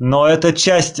 но это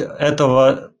часть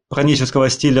этого пранического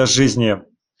стиля жизни.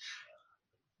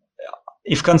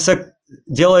 И в конце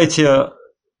делайте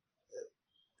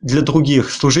для других,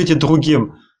 служите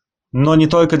другим, но не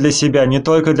только для себя, не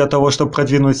только для того, чтобы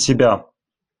продвинуть себя.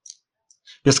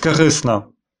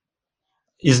 Бескорыстно,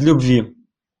 из любви,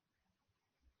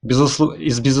 из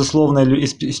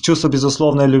чувства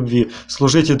безусловной любви.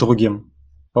 Служите другим,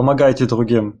 помогайте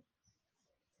другим.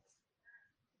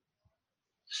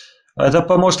 Это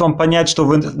поможет вам понять, что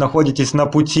вы находитесь на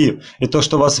пути, и то,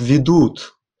 что вас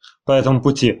ведут по этому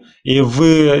пути. И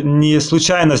вы не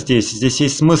случайно здесь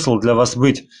есть смысл для вас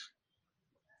быть.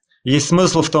 Есть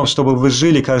смысл в том, чтобы вы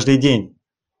жили каждый день.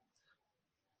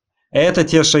 Это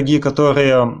те шаги,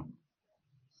 которые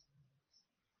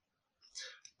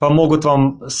помогут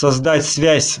вам создать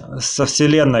связь со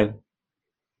Вселенной.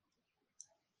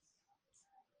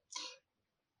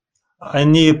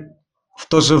 Они в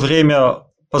то же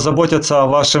время позаботятся о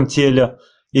вашем теле,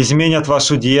 изменят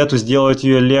вашу диету, сделают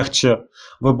ее легче.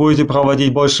 Вы будете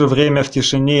проводить больше времени в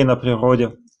тишине и на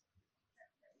природе.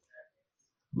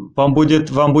 Вам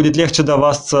будет легче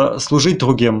даваться служить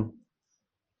другим.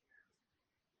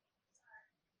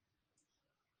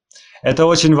 Это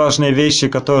очень важные вещи,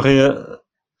 которые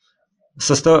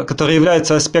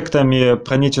являются аспектами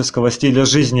пранического стиля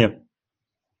жизни.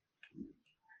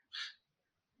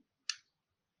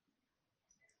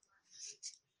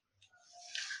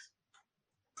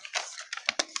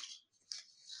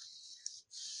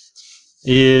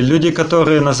 И люди,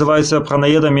 которые называют себя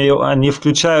пранаедами, они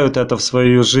включают это в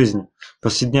свою жизнь,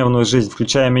 повседневную жизнь,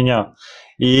 включая меня.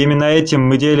 И именно этим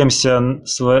мы делимся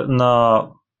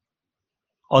в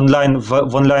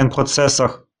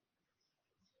онлайн-процессах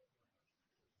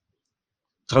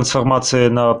трансформации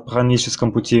на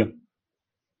праническом пути.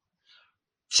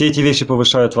 Все эти вещи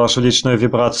повышают вашу личную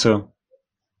вибрацию.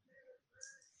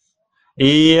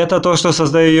 И это то, что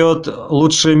создает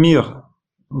лучший мир.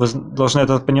 Вы должны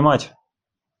это понимать.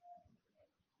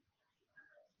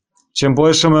 Чем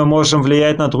больше мы можем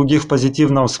влиять на других в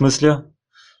позитивном смысле,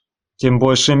 тем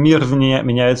больше мир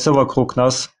меняется вокруг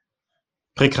нас к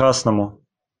прекрасному.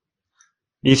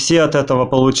 И все от этого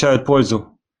получают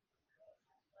пользу.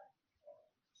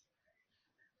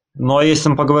 Но если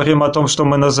мы поговорим о том, что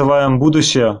мы называем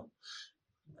будущее,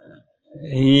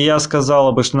 и я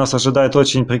сказала бы, что нас ожидает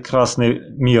очень прекрасный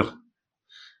мир.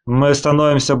 Мы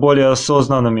становимся более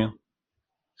осознанными.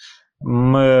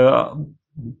 Мы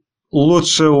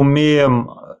лучше умеем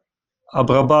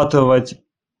обрабатывать,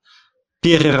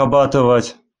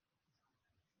 перерабатывать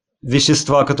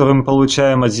вещества, которые мы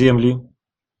получаем от Земли.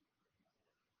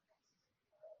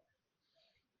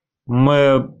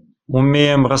 Мы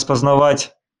умеем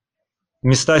распознавать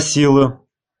места силы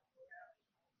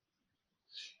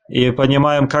и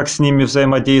понимаем, как с ними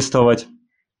взаимодействовать.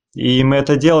 И мы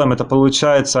это делаем, это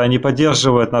получается, они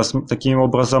поддерживают нас. Таким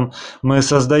образом, мы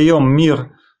создаем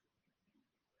мир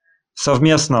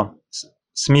совместно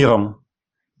с миром.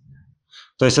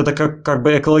 То есть это как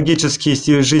бы экологический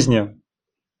стиль жизни.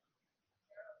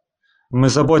 Мы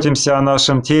заботимся о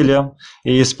нашем теле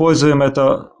и используем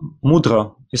это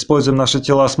мудро, используем наши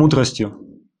тела с мудростью.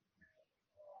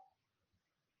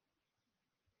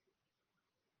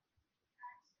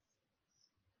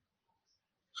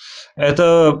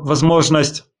 Это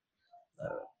возможность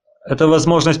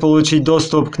получить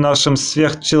доступ к нашим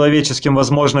сверхчеловеческим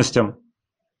возможностям.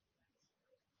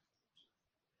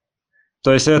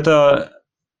 То есть это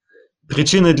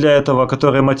причины для этого,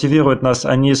 которые мотивируют нас,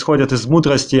 они исходят из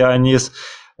мудрости, а не из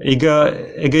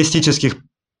эгоистических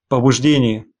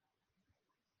побуждений.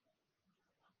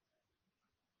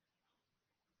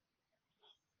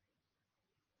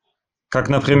 Как,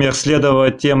 например,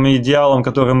 следовать тем идеалам,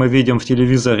 которые мы видим в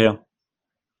телевизоре.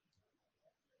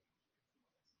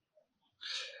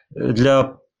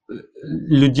 Для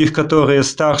людей, которые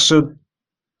старше,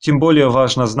 тем более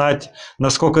важно знать,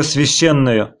 насколько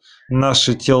священны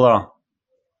наши тела,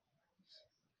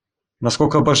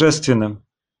 насколько божественны.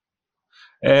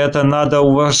 Это надо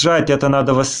уважать, это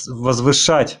надо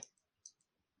возвышать.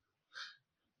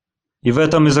 И в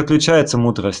этом и заключается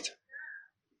мудрость.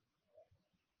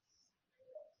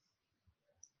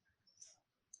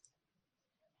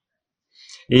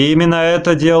 И именно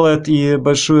это делает и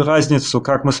большую разницу,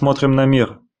 как мы смотрим на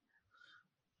мир.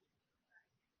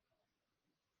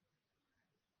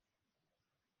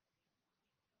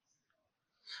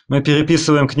 Мы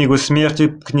переписываем книгу смерти,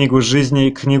 книгу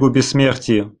жизни, книгу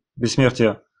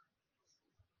бессмертия.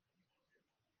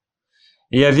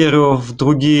 И я верю в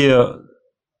другие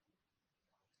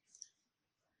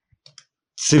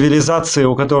цивилизации,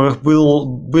 у которых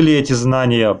были эти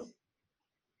знания.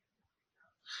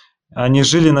 Они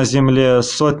жили на Земле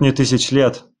сотни тысяч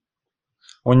лет.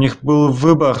 У них был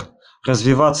выбор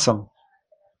развиваться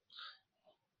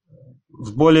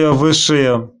в более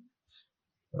высшие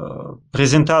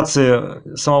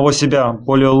презентации самого себя,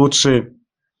 более лучшие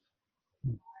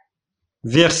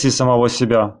версии самого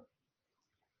себя.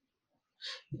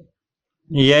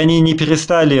 И они не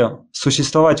перестали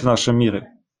существовать в нашем мире.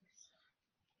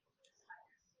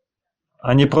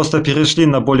 Они просто перешли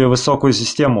на более высокую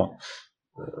систему.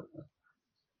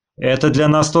 И это для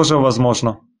нас тоже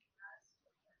возможно.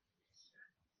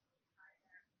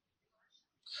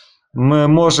 Мы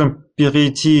можем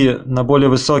перейти на более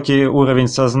высокий уровень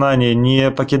сознания, не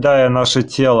покидая наше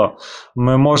тело.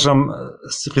 Мы можем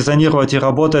резонировать и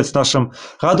работать с нашим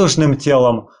радужным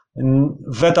телом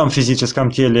в этом физическом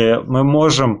теле. Мы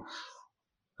можем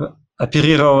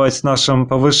оперировать с нашим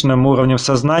повышенным уровнем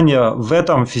сознания в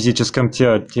этом физическом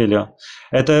теле.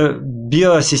 Это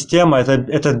биосистема, это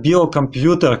этот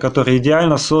биокомпьютер, который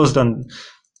идеально создан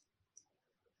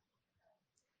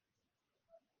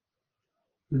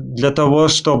для того,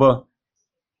 чтобы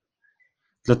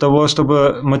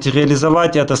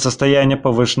материализовать это состояние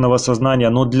повышенного сознания.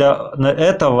 Но для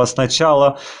этого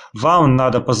сначала вам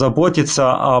надо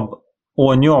позаботиться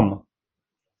о нем.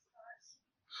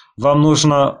 Вам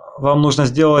нужно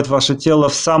сделать ваше тело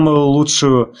в самую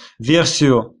лучшую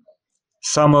версию,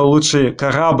 самый лучший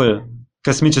корабль,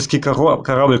 космический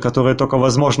корабль, который только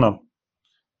возможно.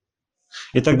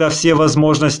 И тогда все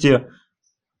возможности,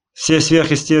 все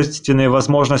сверхъестественные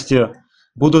возможности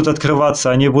будут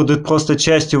открываться, они будут просто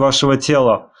частью вашего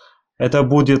тела. Это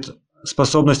будет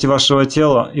способности вашего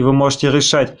тела, и вы можете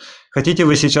решать, хотите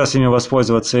вы сейчас ими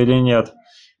воспользоваться или нет.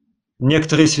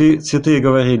 Некоторые святые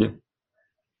говорили,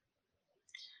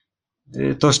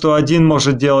 то, что один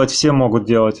может делать, все могут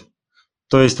делать.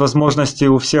 То есть возможности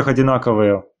у всех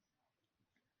одинаковые.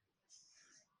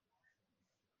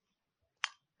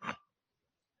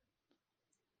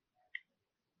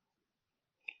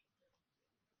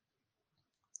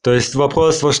 То есть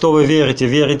вопрос, во что вы верите?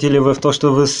 Верите ли вы в то,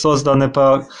 что вы созданы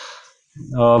по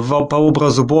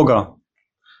образу Бога?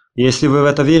 Если вы в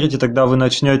это верите, тогда вы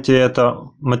начнете это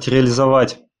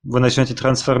материализовать, вы начнете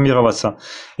трансформироваться.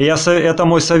 И это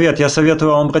мой совет. Я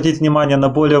советую вам обратить внимание на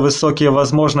более высокие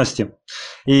возможности.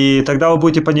 И тогда вы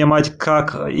будете понимать,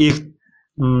 как их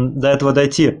до этого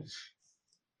дойти.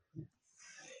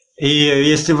 И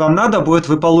если вам надо будет,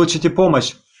 вы получите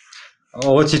помощь.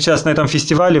 Вот сейчас на этом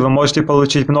фестивале вы можете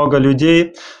получить много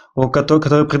людей,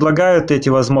 которые предлагают эти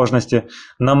возможности.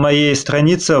 На моей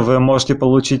странице вы можете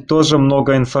получить тоже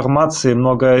много информации,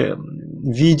 много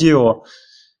видео,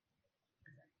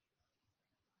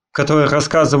 которые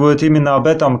рассказывают именно об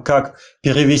этом, как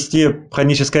перевести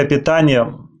праническое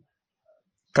питание,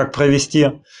 как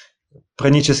провести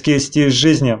пранический стиль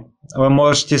жизни. Вы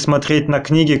можете смотреть на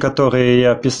книги, которые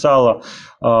я писала,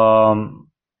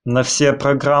 на все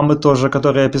программы тоже,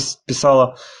 которые я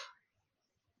писала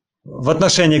в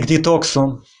отношении к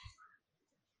детоксу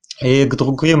и к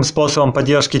другим способам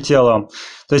поддержки тела.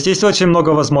 То есть есть очень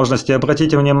много возможностей.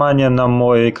 Обратите внимание на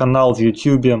мой канал в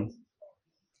YouTube.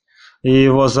 И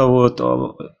его зовут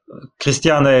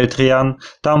Cristiana Eltrayan.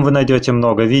 Там вы найдете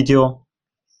много видео.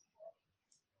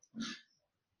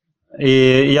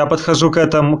 И я подхожу к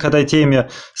этой теме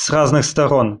с разных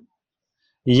сторон.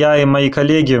 Я и мои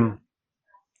коллеги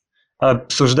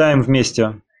обсуждаем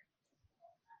вместе.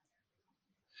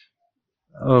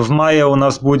 В мае у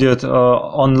нас будет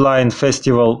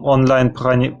онлайн-фестивал,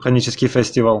 онлайн-пранический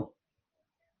фестивал.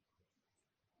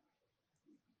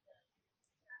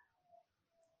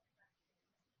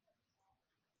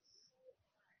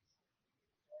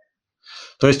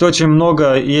 То есть очень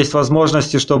много есть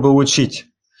возможностей, чтобы учить.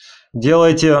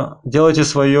 Делайте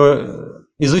свое,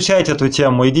 изучайте эту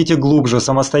тему, идите глубже,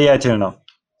 самостоятельно.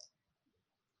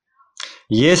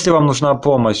 Если вам нужна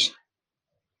помощь,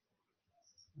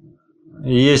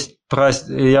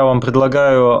 я вам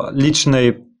предлагаю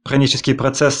личный хронический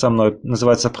процесс со мной,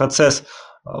 называется процесс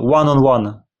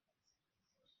one-on-one.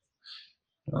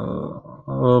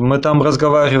 Мы там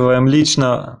разговариваем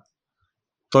лично,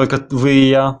 только вы и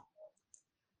я,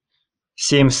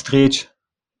 7 встреч.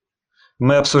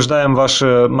 Мы обсуждаем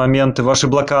ваши моменты, ваши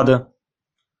блокады,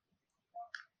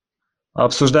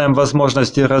 обсуждаем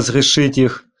возможности разрешить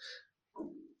их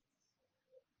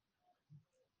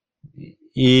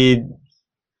и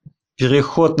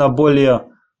переход на более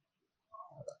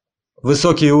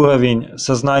высокий уровень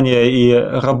сознания и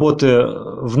работы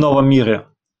в новом мире.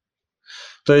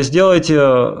 То есть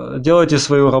делайте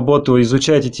свою работу,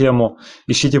 изучайте тему,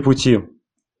 ищите пути.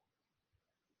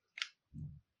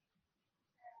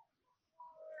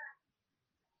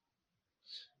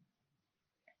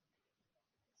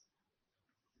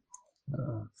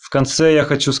 В конце я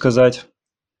хочу сказать,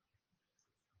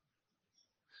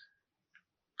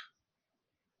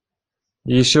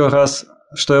 еще раз,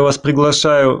 что я вас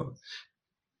приглашаю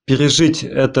пережить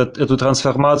эту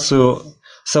трансформацию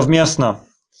совместно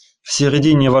в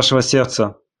середине вашего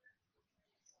сердца.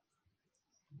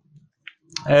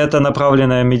 Это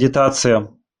направленная медитация,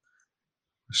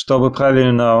 чтобы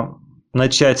правильно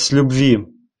начать с любви.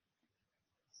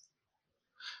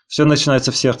 Все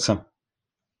начинается в сердце.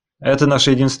 Это наш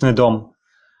единственный дом.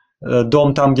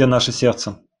 Дом там, где наше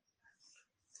сердце.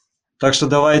 Так что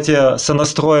давайте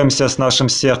сонастроимся с нашим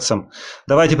сердцем.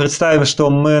 Давайте представим,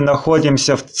 что мы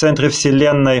находимся в центре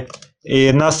Вселенной,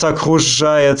 и нас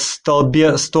окружает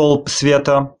столб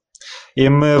света, и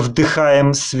мы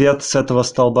вдыхаем свет с этого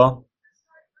столба.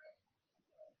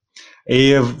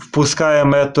 И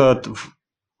впускаем этот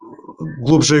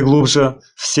глубже и глубже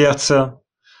в сердце.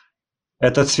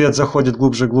 Этот свет заходит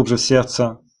глубже и глубже в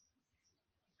сердце.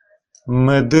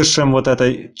 Мы дышим вот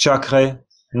этой чакрой,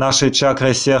 нашей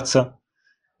чакрой сердца.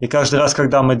 И каждый раз,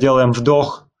 когда мы делаем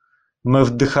вдох, мы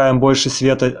вдыхаем больше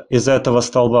света из этого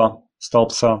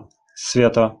столбца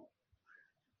света.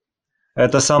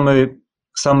 Это самый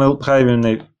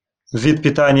правильный вид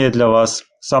питания для вас,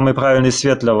 самый правильный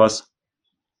свет для вас.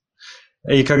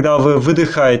 И когда вы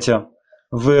выдыхаете,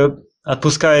 вы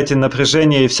отпускаете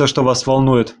напряжение и все, что вас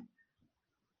волнует.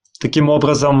 Таким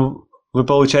образом, вы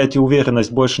получаете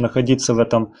уверенность больше находиться в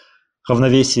этом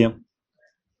равновесии.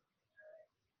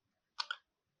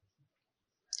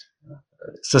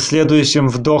 Со следующим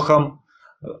вдохом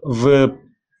вы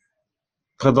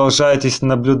продолжаете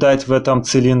наблюдать в этом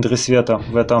цилиндре света,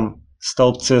 в этом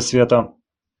столбце света.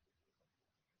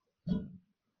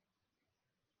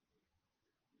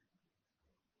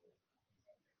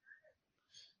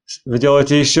 Вы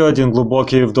делаете еще один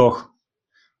глубокий вдох,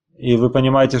 и вы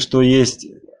понимаете, что есть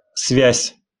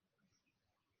связь,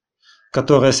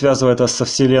 которая связывает вас со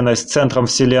Вселенной, с центром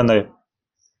Вселенной.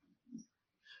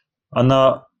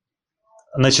 Она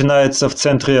начинается в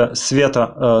центре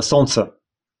света, Солнца,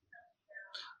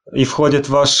 и входит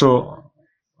в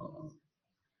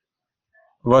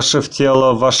ваше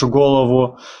тело, в вашу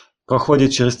голову,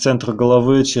 проходит через центр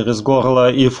головы, через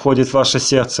горло и входит в ваше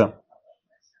сердце.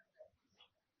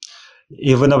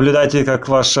 И вы наблюдаете, как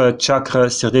ваша чакра,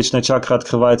 сердечная чакра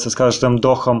открывается с каждым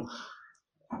вдохом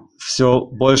все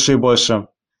больше и больше.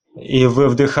 И вы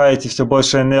вдыхаете все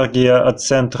больше энергии от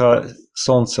центра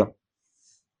Солнца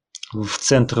в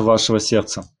центр вашего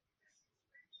сердца.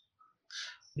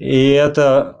 И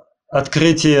это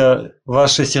открытие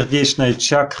вашей сердечной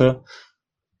чакры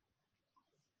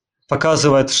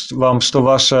показывает вам, что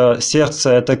ваше сердце,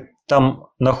 это там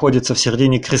находится в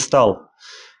середине кристалл.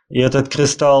 И этот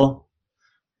кристалл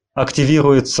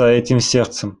активируется этим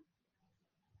сердцем.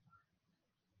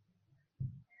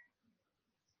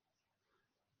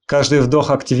 Каждый вдох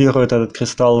активирует этот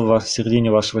кристалл в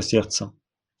середине вашего сердца.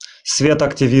 Свет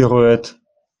активирует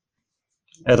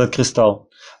этот кристалл.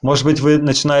 Может быть, вы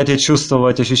начинаете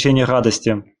чувствовать ощущение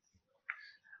радости,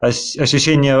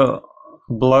 ощущение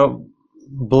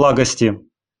благости.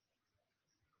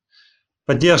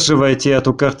 Поддерживайте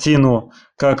эту картину,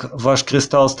 как ваш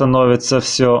кристалл становится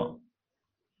все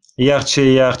ярче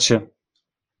и ярче.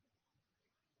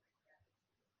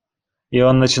 И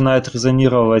он начинает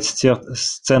резонировать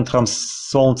с центром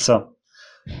Солнца.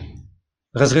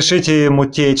 Разрешите ему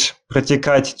течь,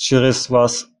 протекать через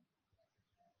вас.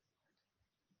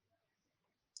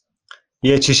 И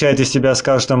очищайте себя с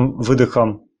каждым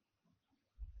выдохом.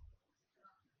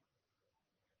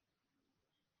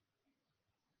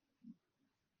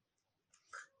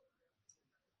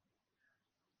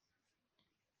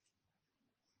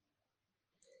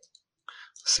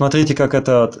 Смотрите, как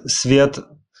этот свет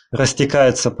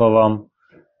растекается по вам,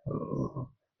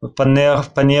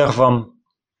 по нервам,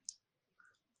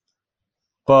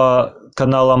 по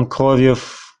каналам крови,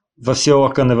 во все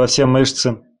органы, во все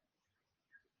мышцы,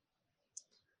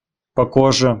 по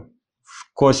коже,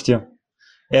 в кости.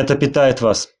 Это питает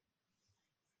вас.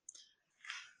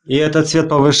 И этот свет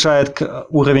повышает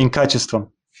уровень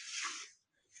качества.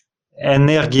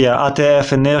 Энергия,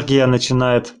 АТФ энергия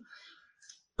начинает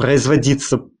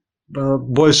производиться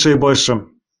больше и больше.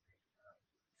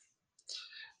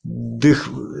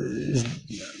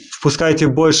 Впускайте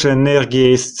больше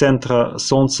энергии из центра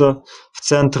Солнца в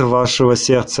центр вашего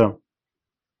сердца.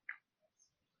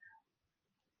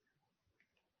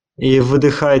 И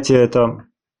выдыхайте это.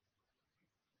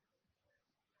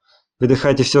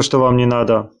 Выдыхайте все, что вам не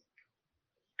надо.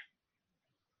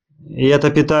 И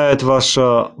это питает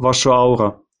вашу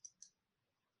ауру.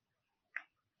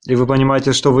 И вы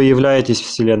понимаете, что вы являетесь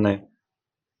Вселенной.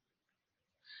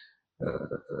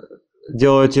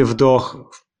 Делайте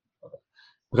вдох,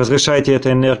 разрешайте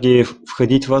этой энергии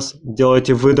входить в вас.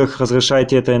 Делайте выдох,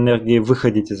 разрешайте этой энергии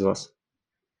выходить из вас.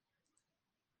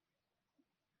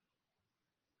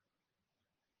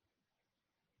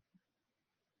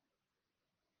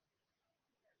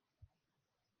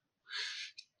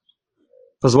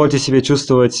 Позвольте себе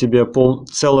чувствовать себя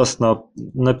целостно,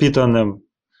 напитанным.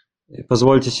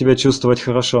 Позвольте себе чувствовать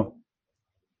хорошо.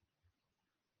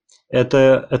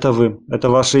 Это вы, это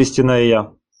ваше истинное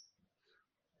Я.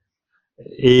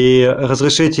 И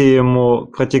разрешите ему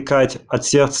протекать от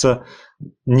сердца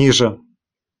ниже,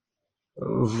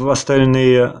 в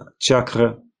остальные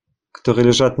чакры, которые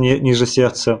лежат ниже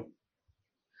сердца.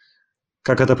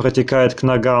 Как это протекает к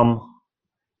ногам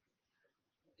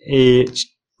и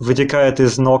вытекает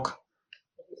из ног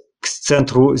к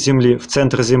центру Земли, в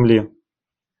центр Земли.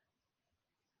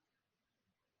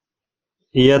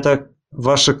 И это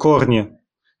ваши корни.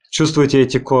 Чувствуете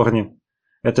эти корни?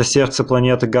 Это сердце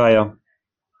планеты Гая.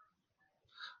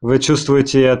 Вы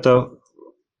чувствуете это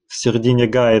в середине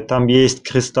Гаи. Там есть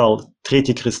кристалл,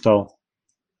 третий кристалл.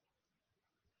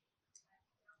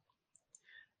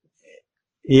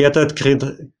 И этот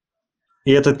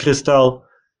кристалл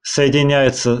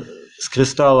соединяется с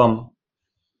кристаллом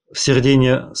в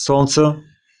середине Солнца,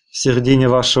 в середине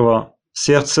вашего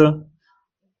сердца.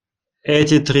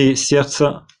 Эти три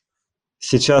сердца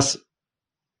сейчас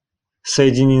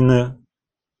соединены,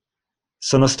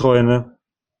 сонастроены.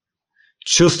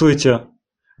 Чувствуете,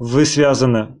 вы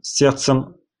связаны с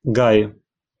сердцем Гаи.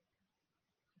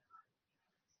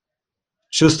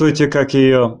 Чувствуете, как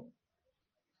ее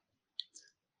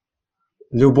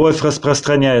любовь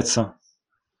распространяется,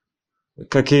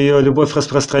 как ее любовь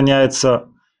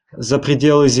распространяется за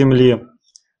пределы Земли,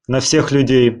 на всех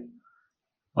людей.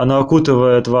 Она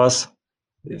окутывает вас,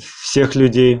 всех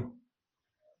людей.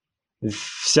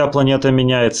 Вся планета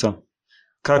меняется.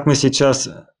 Как мы сейчас,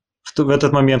 в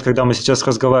этот момент, когда мы сейчас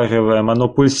разговариваем, оно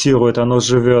пульсирует, оно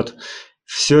живет.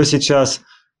 Все сейчас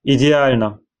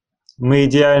идеально. Мы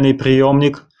идеальный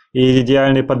приемник и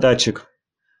идеальный податчик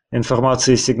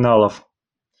информации и сигналов.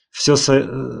 Все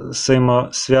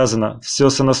взаимосвязано, все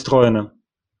сонастроено.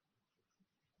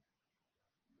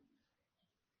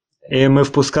 И мы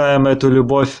впускаем эту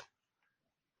любовь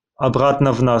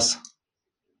обратно в нас.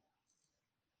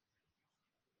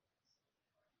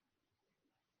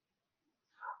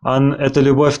 Эта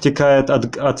любовь текает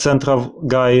от центров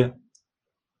Гаи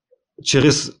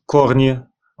через корни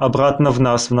обратно в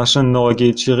нас, в наши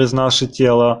ноги, через наше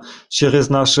тело, через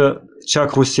нашу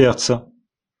чакру сердца.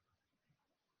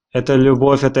 Эта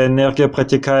любовь, эта энергия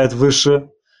протекает выше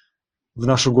в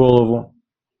нашу голову,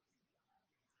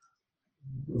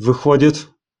 выходит,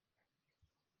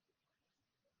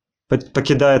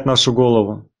 покидает нашу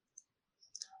голову.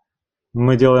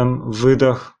 Мы делаем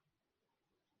выдох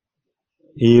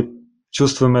и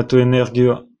чувствуем эту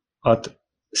энергию от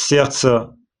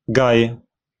сердца Гаи.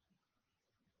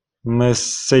 Мы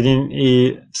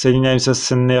соединяемся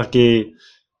с энергией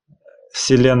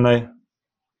Вселенной.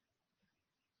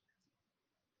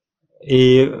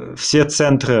 И все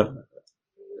центры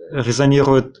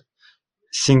резонируют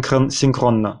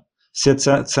синхронно. Все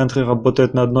центры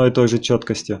работают на одной и той же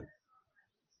четкости.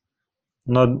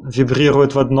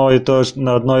 Вибрируют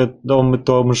на одном и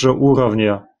том же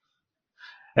уровне.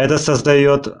 Это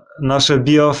создает наше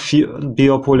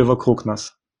биополе вокруг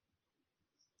нас.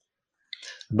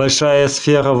 Большая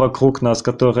сфера вокруг нас,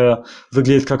 которая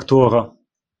выглядит как Тора.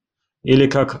 Или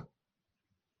как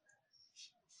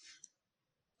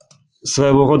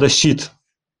своего рода щит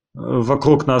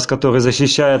вокруг нас, который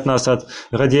защищает нас от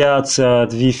радиации,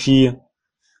 от Wi-Fi,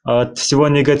 от всего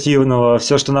негативного,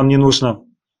 все, что нам не нужно.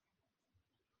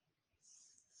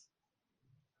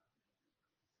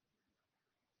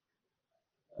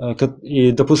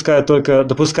 и допуская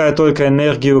только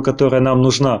энергию, которая нам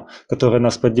нужна, которая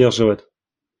нас поддерживает.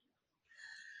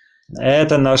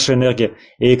 Это наша энергия.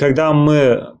 И когда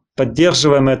мы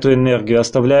поддерживаем эту энергию,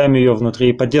 оставляем ее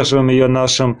внутри, поддерживаем ее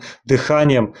нашим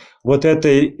дыханием, вот это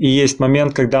и есть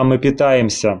момент, когда мы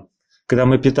питаемся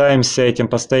этим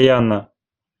постоянно.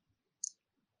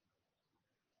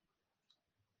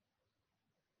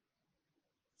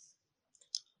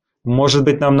 Может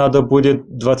быть, нам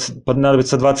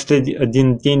понадобится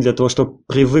 21 день для того, чтобы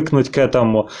привыкнуть к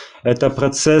этому. Это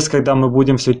процесс, когда мы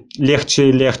будем все легче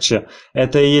и легче.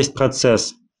 Это и есть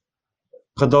процесс.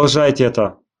 Продолжайте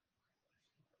это.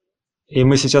 И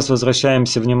мы сейчас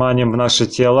возвращаемся вниманием в наше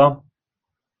тело.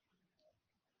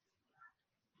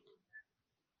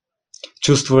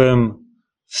 Чувствуем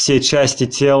все части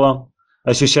тела.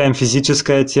 Ощущаем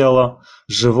физическое тело,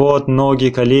 живот,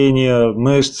 ноги, колени,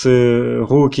 мышцы,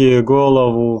 руки,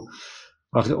 голову,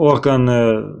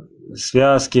 органы,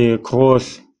 связки,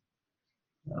 кровь,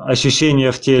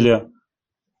 ощущения в теле.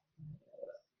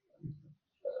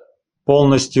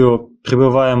 Полностью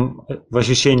пребываем в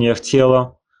ощущениях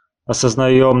тела,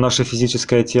 осознаем наше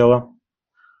физическое тело.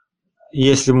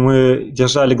 Если мы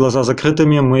держали глаза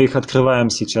закрытыми, мы их открываем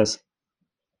сейчас.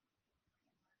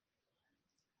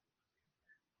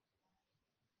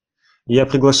 Я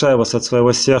приглашаю вас от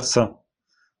своего сердца.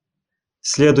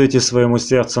 Следуйте своему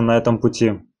сердцу на этом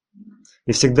пути.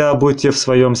 И всегда будьте в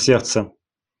своем сердце.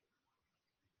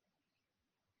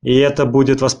 И это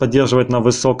будет вас поддерживать на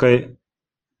высокой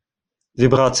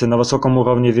вибрации, на высоком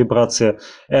уровне вибрации.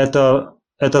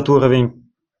 Этот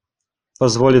уровень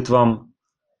позволит вам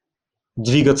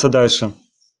двигаться дальше.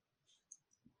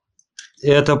 И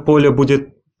это поле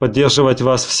будет поддерживать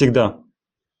вас всегда.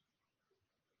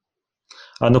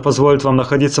 Оно позволит вам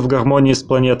находиться в гармонии с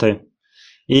планетой.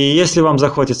 И если вам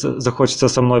захочется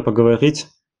со мной поговорить,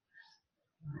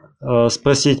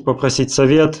 попросить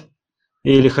совет,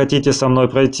 или хотите со мной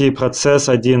пройти процесс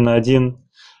 1 на 1,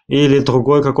 или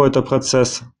другой какой-то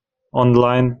процесс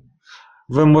онлайн,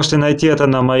 вы можете найти это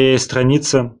на моей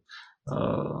странице.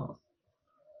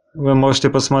 Вы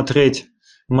можете посмотреть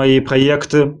мои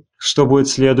проекты, что будет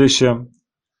следующее,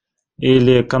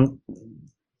 или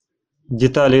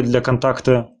детали для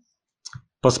контакта.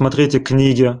 Посмотрите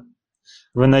книги.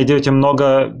 Вы найдете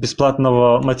много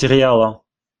бесплатного материала,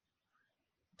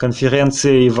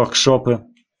 конференции и воркшопы.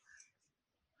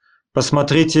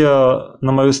 Посмотрите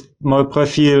на мой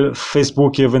профиль в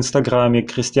Фейсбуке, в Инстаграме,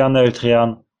 Cristiana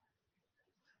Eltrayan.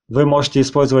 Вы можете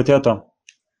использовать это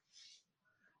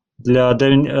для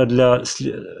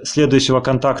следующего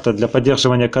контакта, для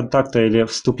поддерживания контакта или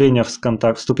вступления в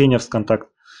контакт.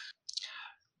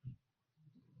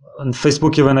 В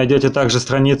Фейсбуке вы найдете также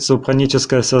страницу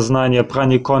 «Праническое сознание»,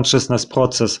 Pranic Consciousness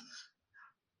Process.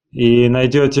 И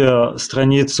найдете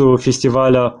страницу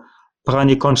фестиваля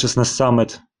Pranic Consciousness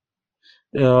Summit.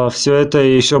 Все это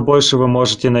и еще больше вы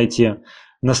можете найти.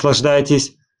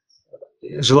 Наслаждайтесь.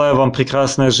 Желаю вам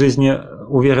прекрасной жизни.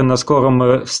 Уверен, скоро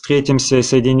мы встретимся и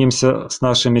соединимся с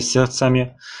нашими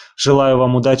сердцами. Желаю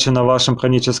вам удачи на вашем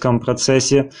праническом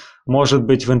процессе. Может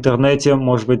быть, в интернете,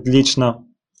 может быть, лично.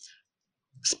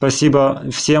 Спасибо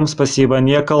всем, спасибо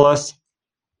Николас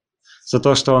за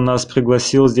то, что он нас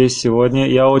пригласил здесь сегодня.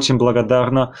 Я очень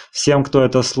благодарна всем, кто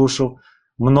это слушал.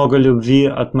 Много любви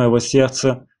от моего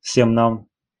сердца всем нам.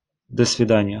 До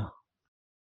свидания.